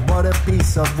 And what a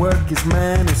piece of work is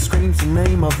man who screams the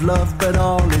name of love, but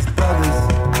all his brothers,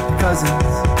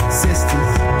 cousins,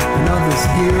 sisters, and others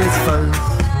hear his fuzz.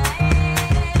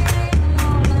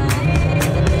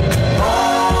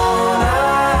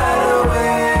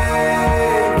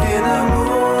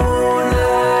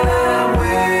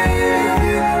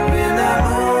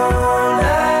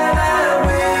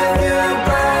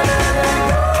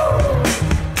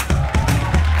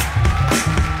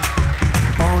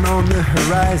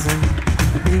 Horizon,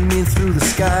 beaming through the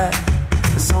sky.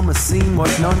 The summer scene,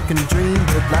 what none can dream,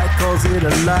 but light calls it a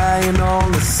lie. And all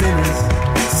the sinners,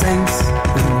 saints,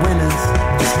 and winners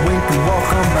just wink and walk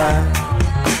on by.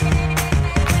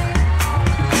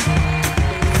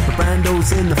 The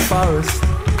Brando's in the forest,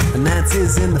 the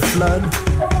Nancy's in the flood.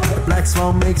 The black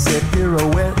swan makes a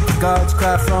pirouette, the gods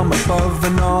cry from above,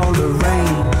 and all the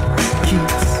rain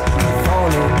keeps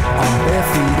falling on bare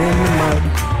feet in the mud.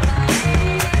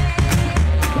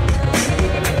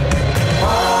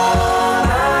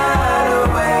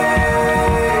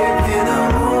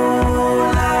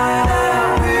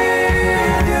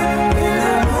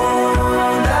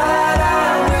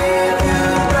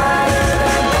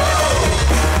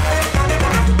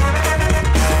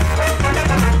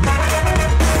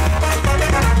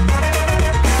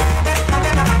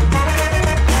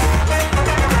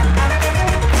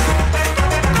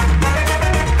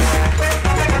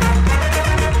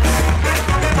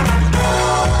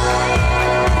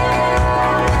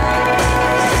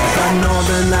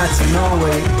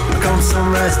 Norway, come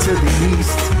sunrise to the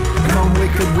east. Come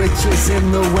wicked witches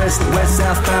in the west, west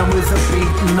southbound with a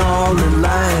beat, and all the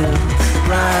lions,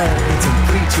 brides and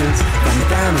preachers come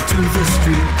down into the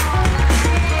street.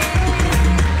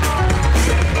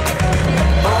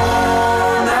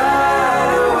 All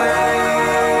night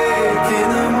awake in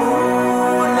the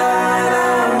moonlight,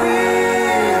 I'm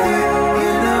with you.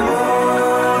 In the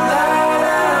moonlight,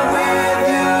 I'm with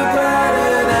you,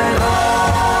 brighter than all.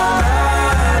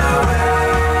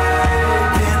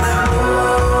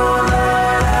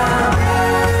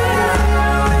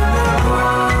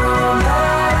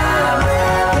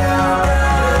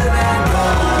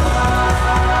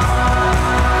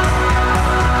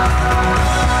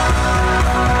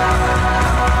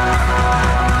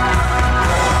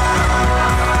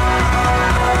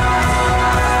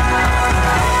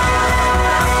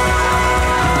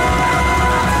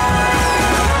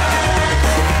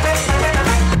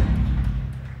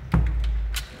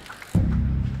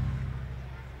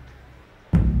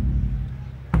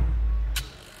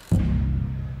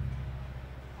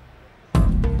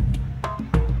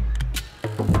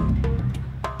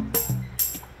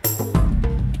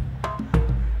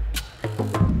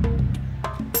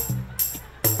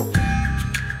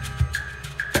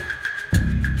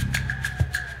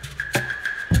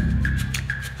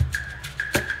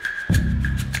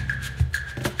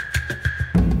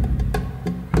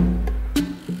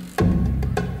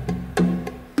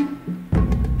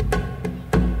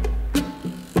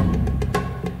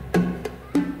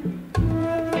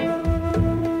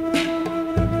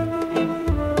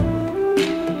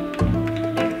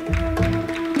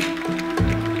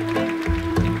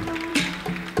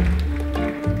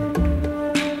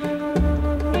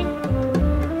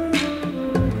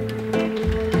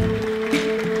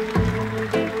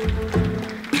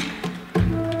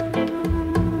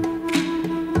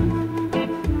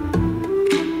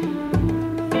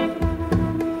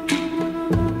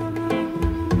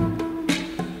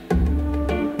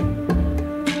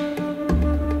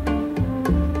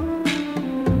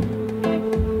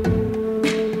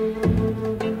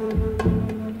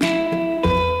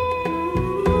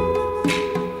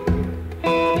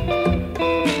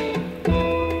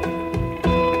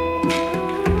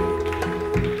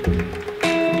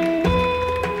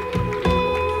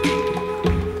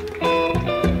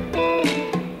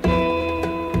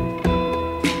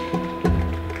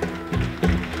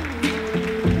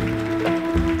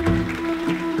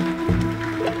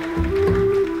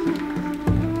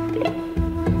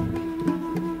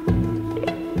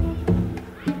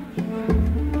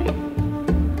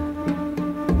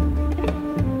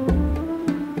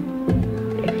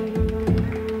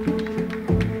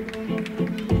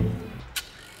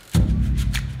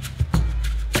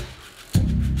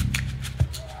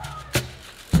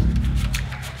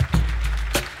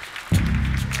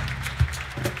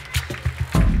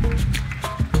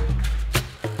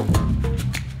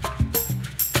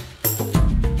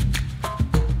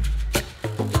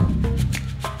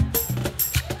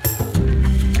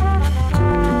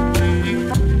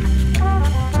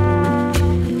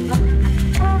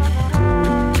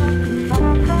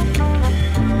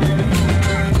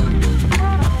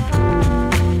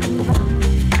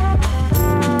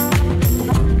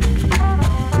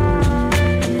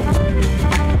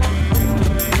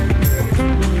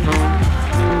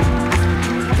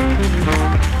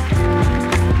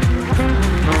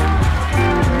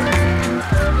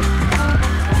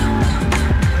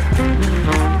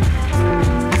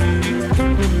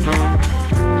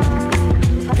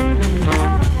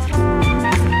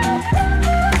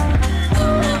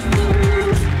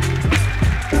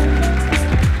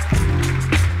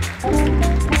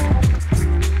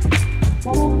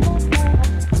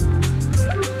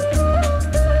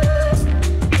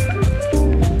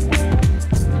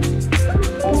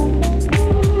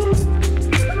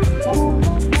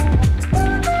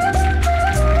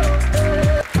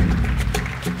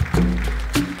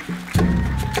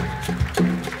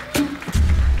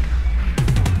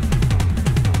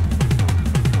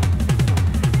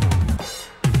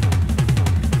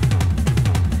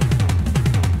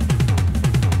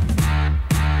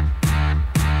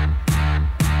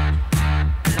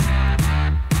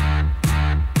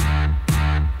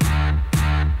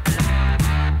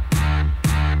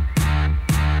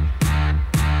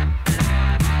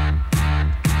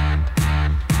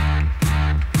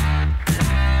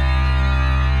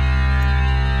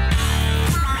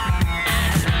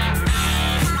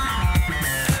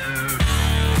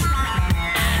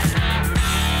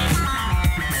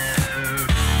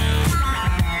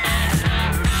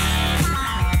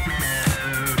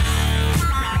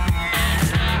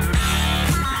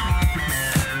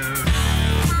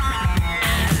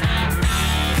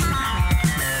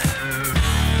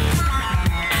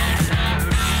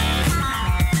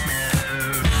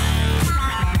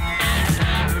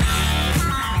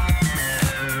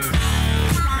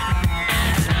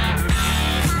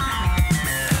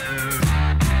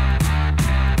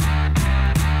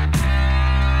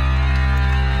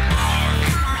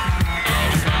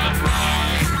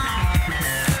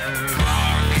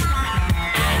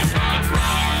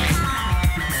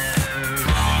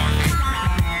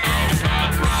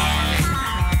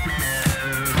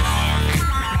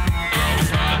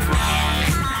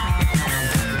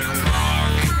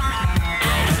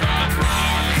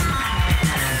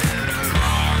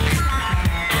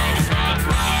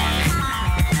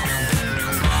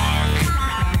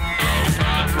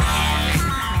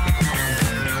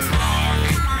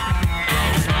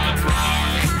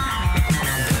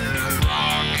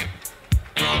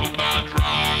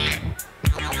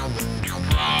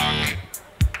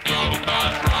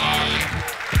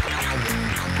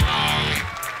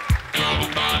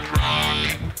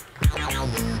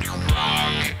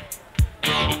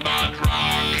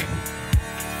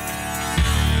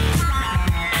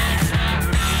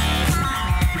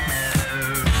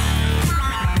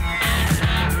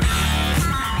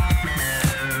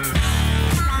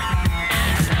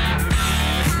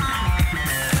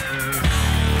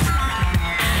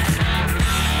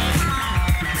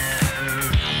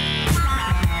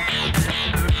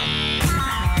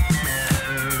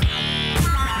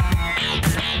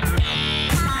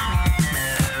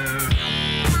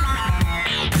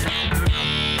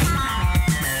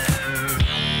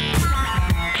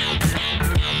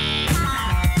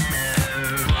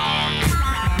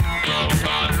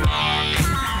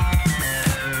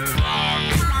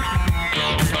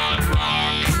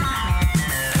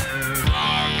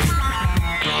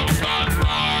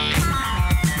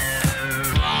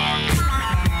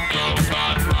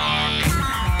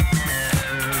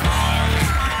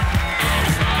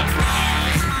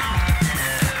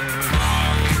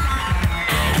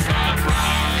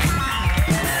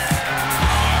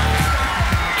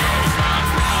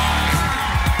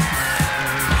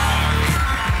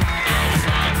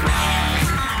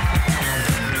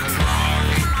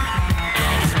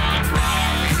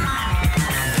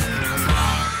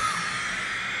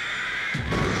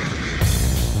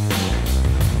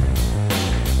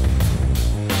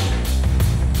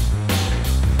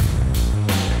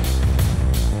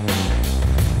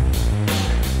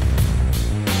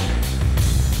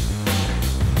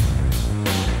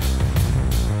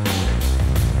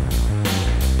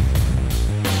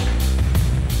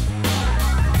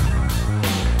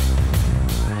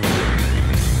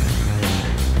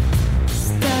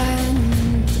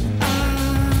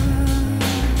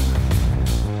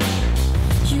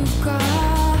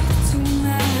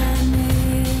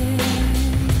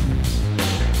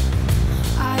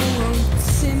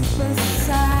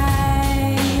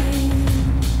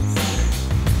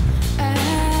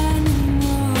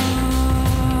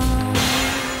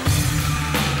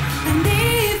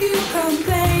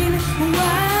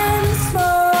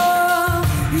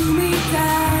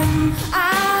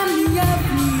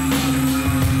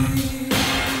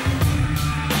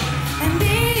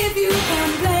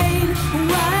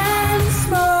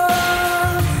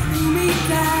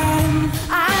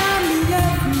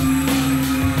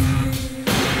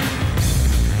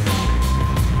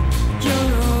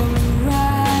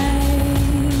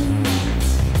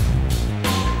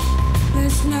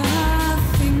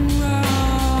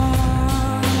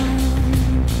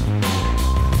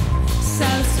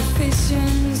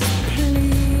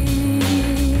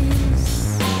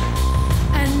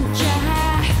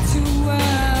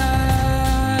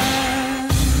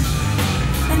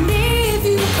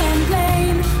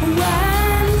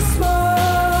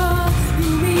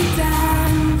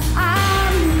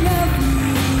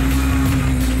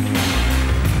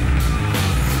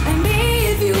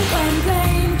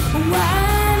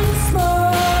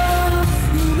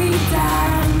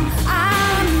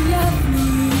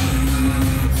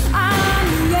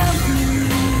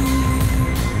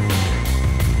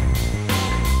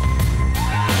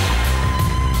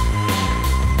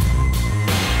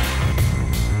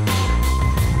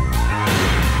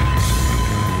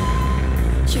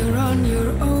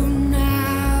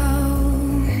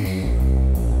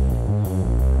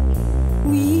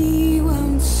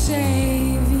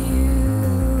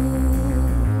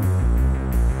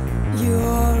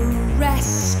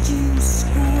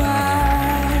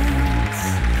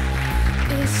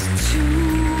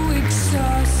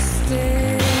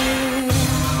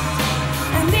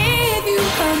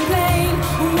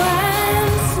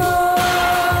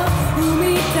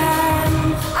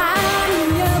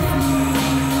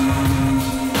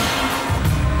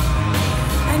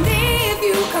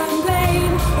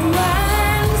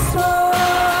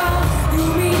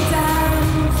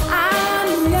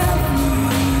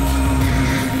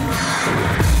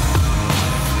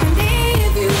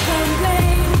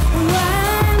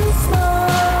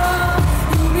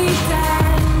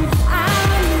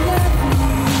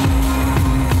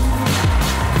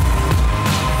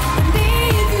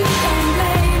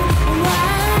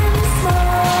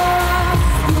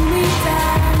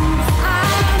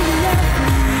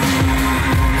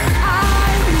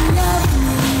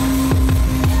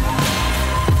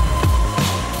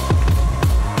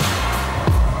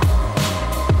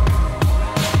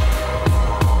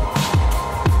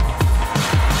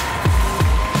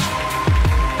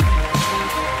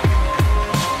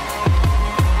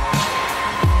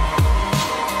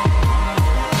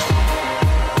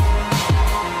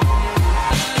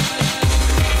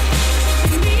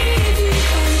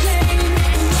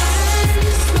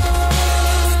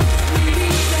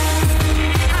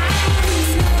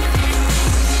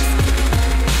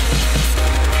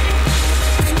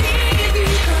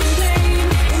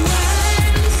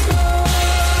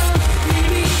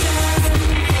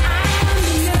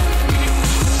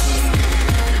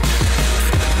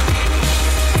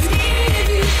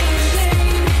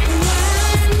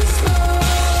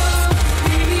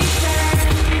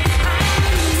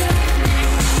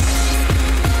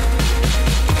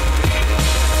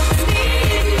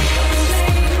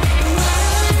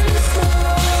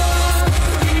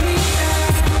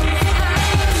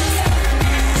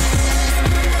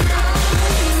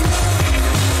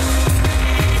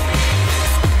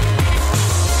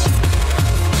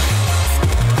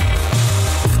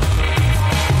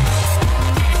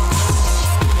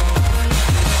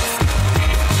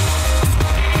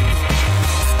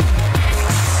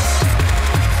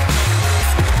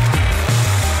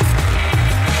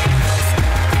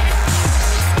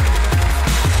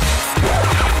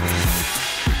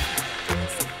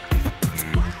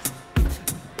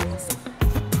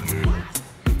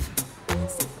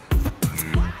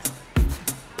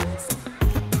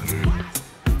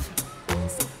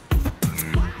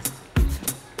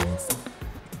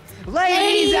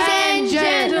 Ladies and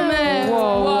gentlemen.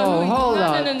 Whoa, hold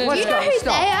on. You know who they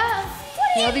are?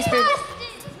 What are these bastards?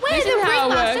 We're This the is how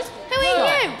it ringmasters. works. Who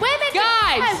are you? We're meant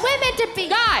Guys! to. We're meant to be.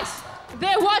 Guys,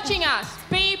 they're watching us.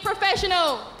 Be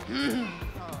professional.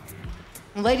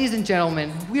 Ladies and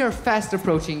gentlemen, we are fast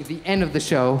approaching the end of the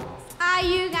show. Are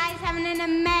you guys having an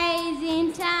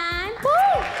amazing time?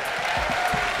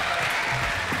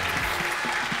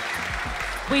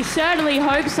 We certainly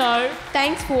hope so.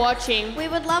 Thanks for watching. We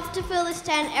would love to fill this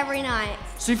tent every night.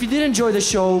 So if you did enjoy the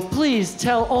show, please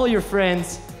tell all your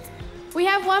friends. We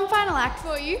have one final act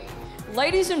for you.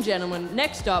 Ladies and gentlemen,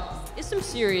 next up is some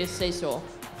serious seesaw.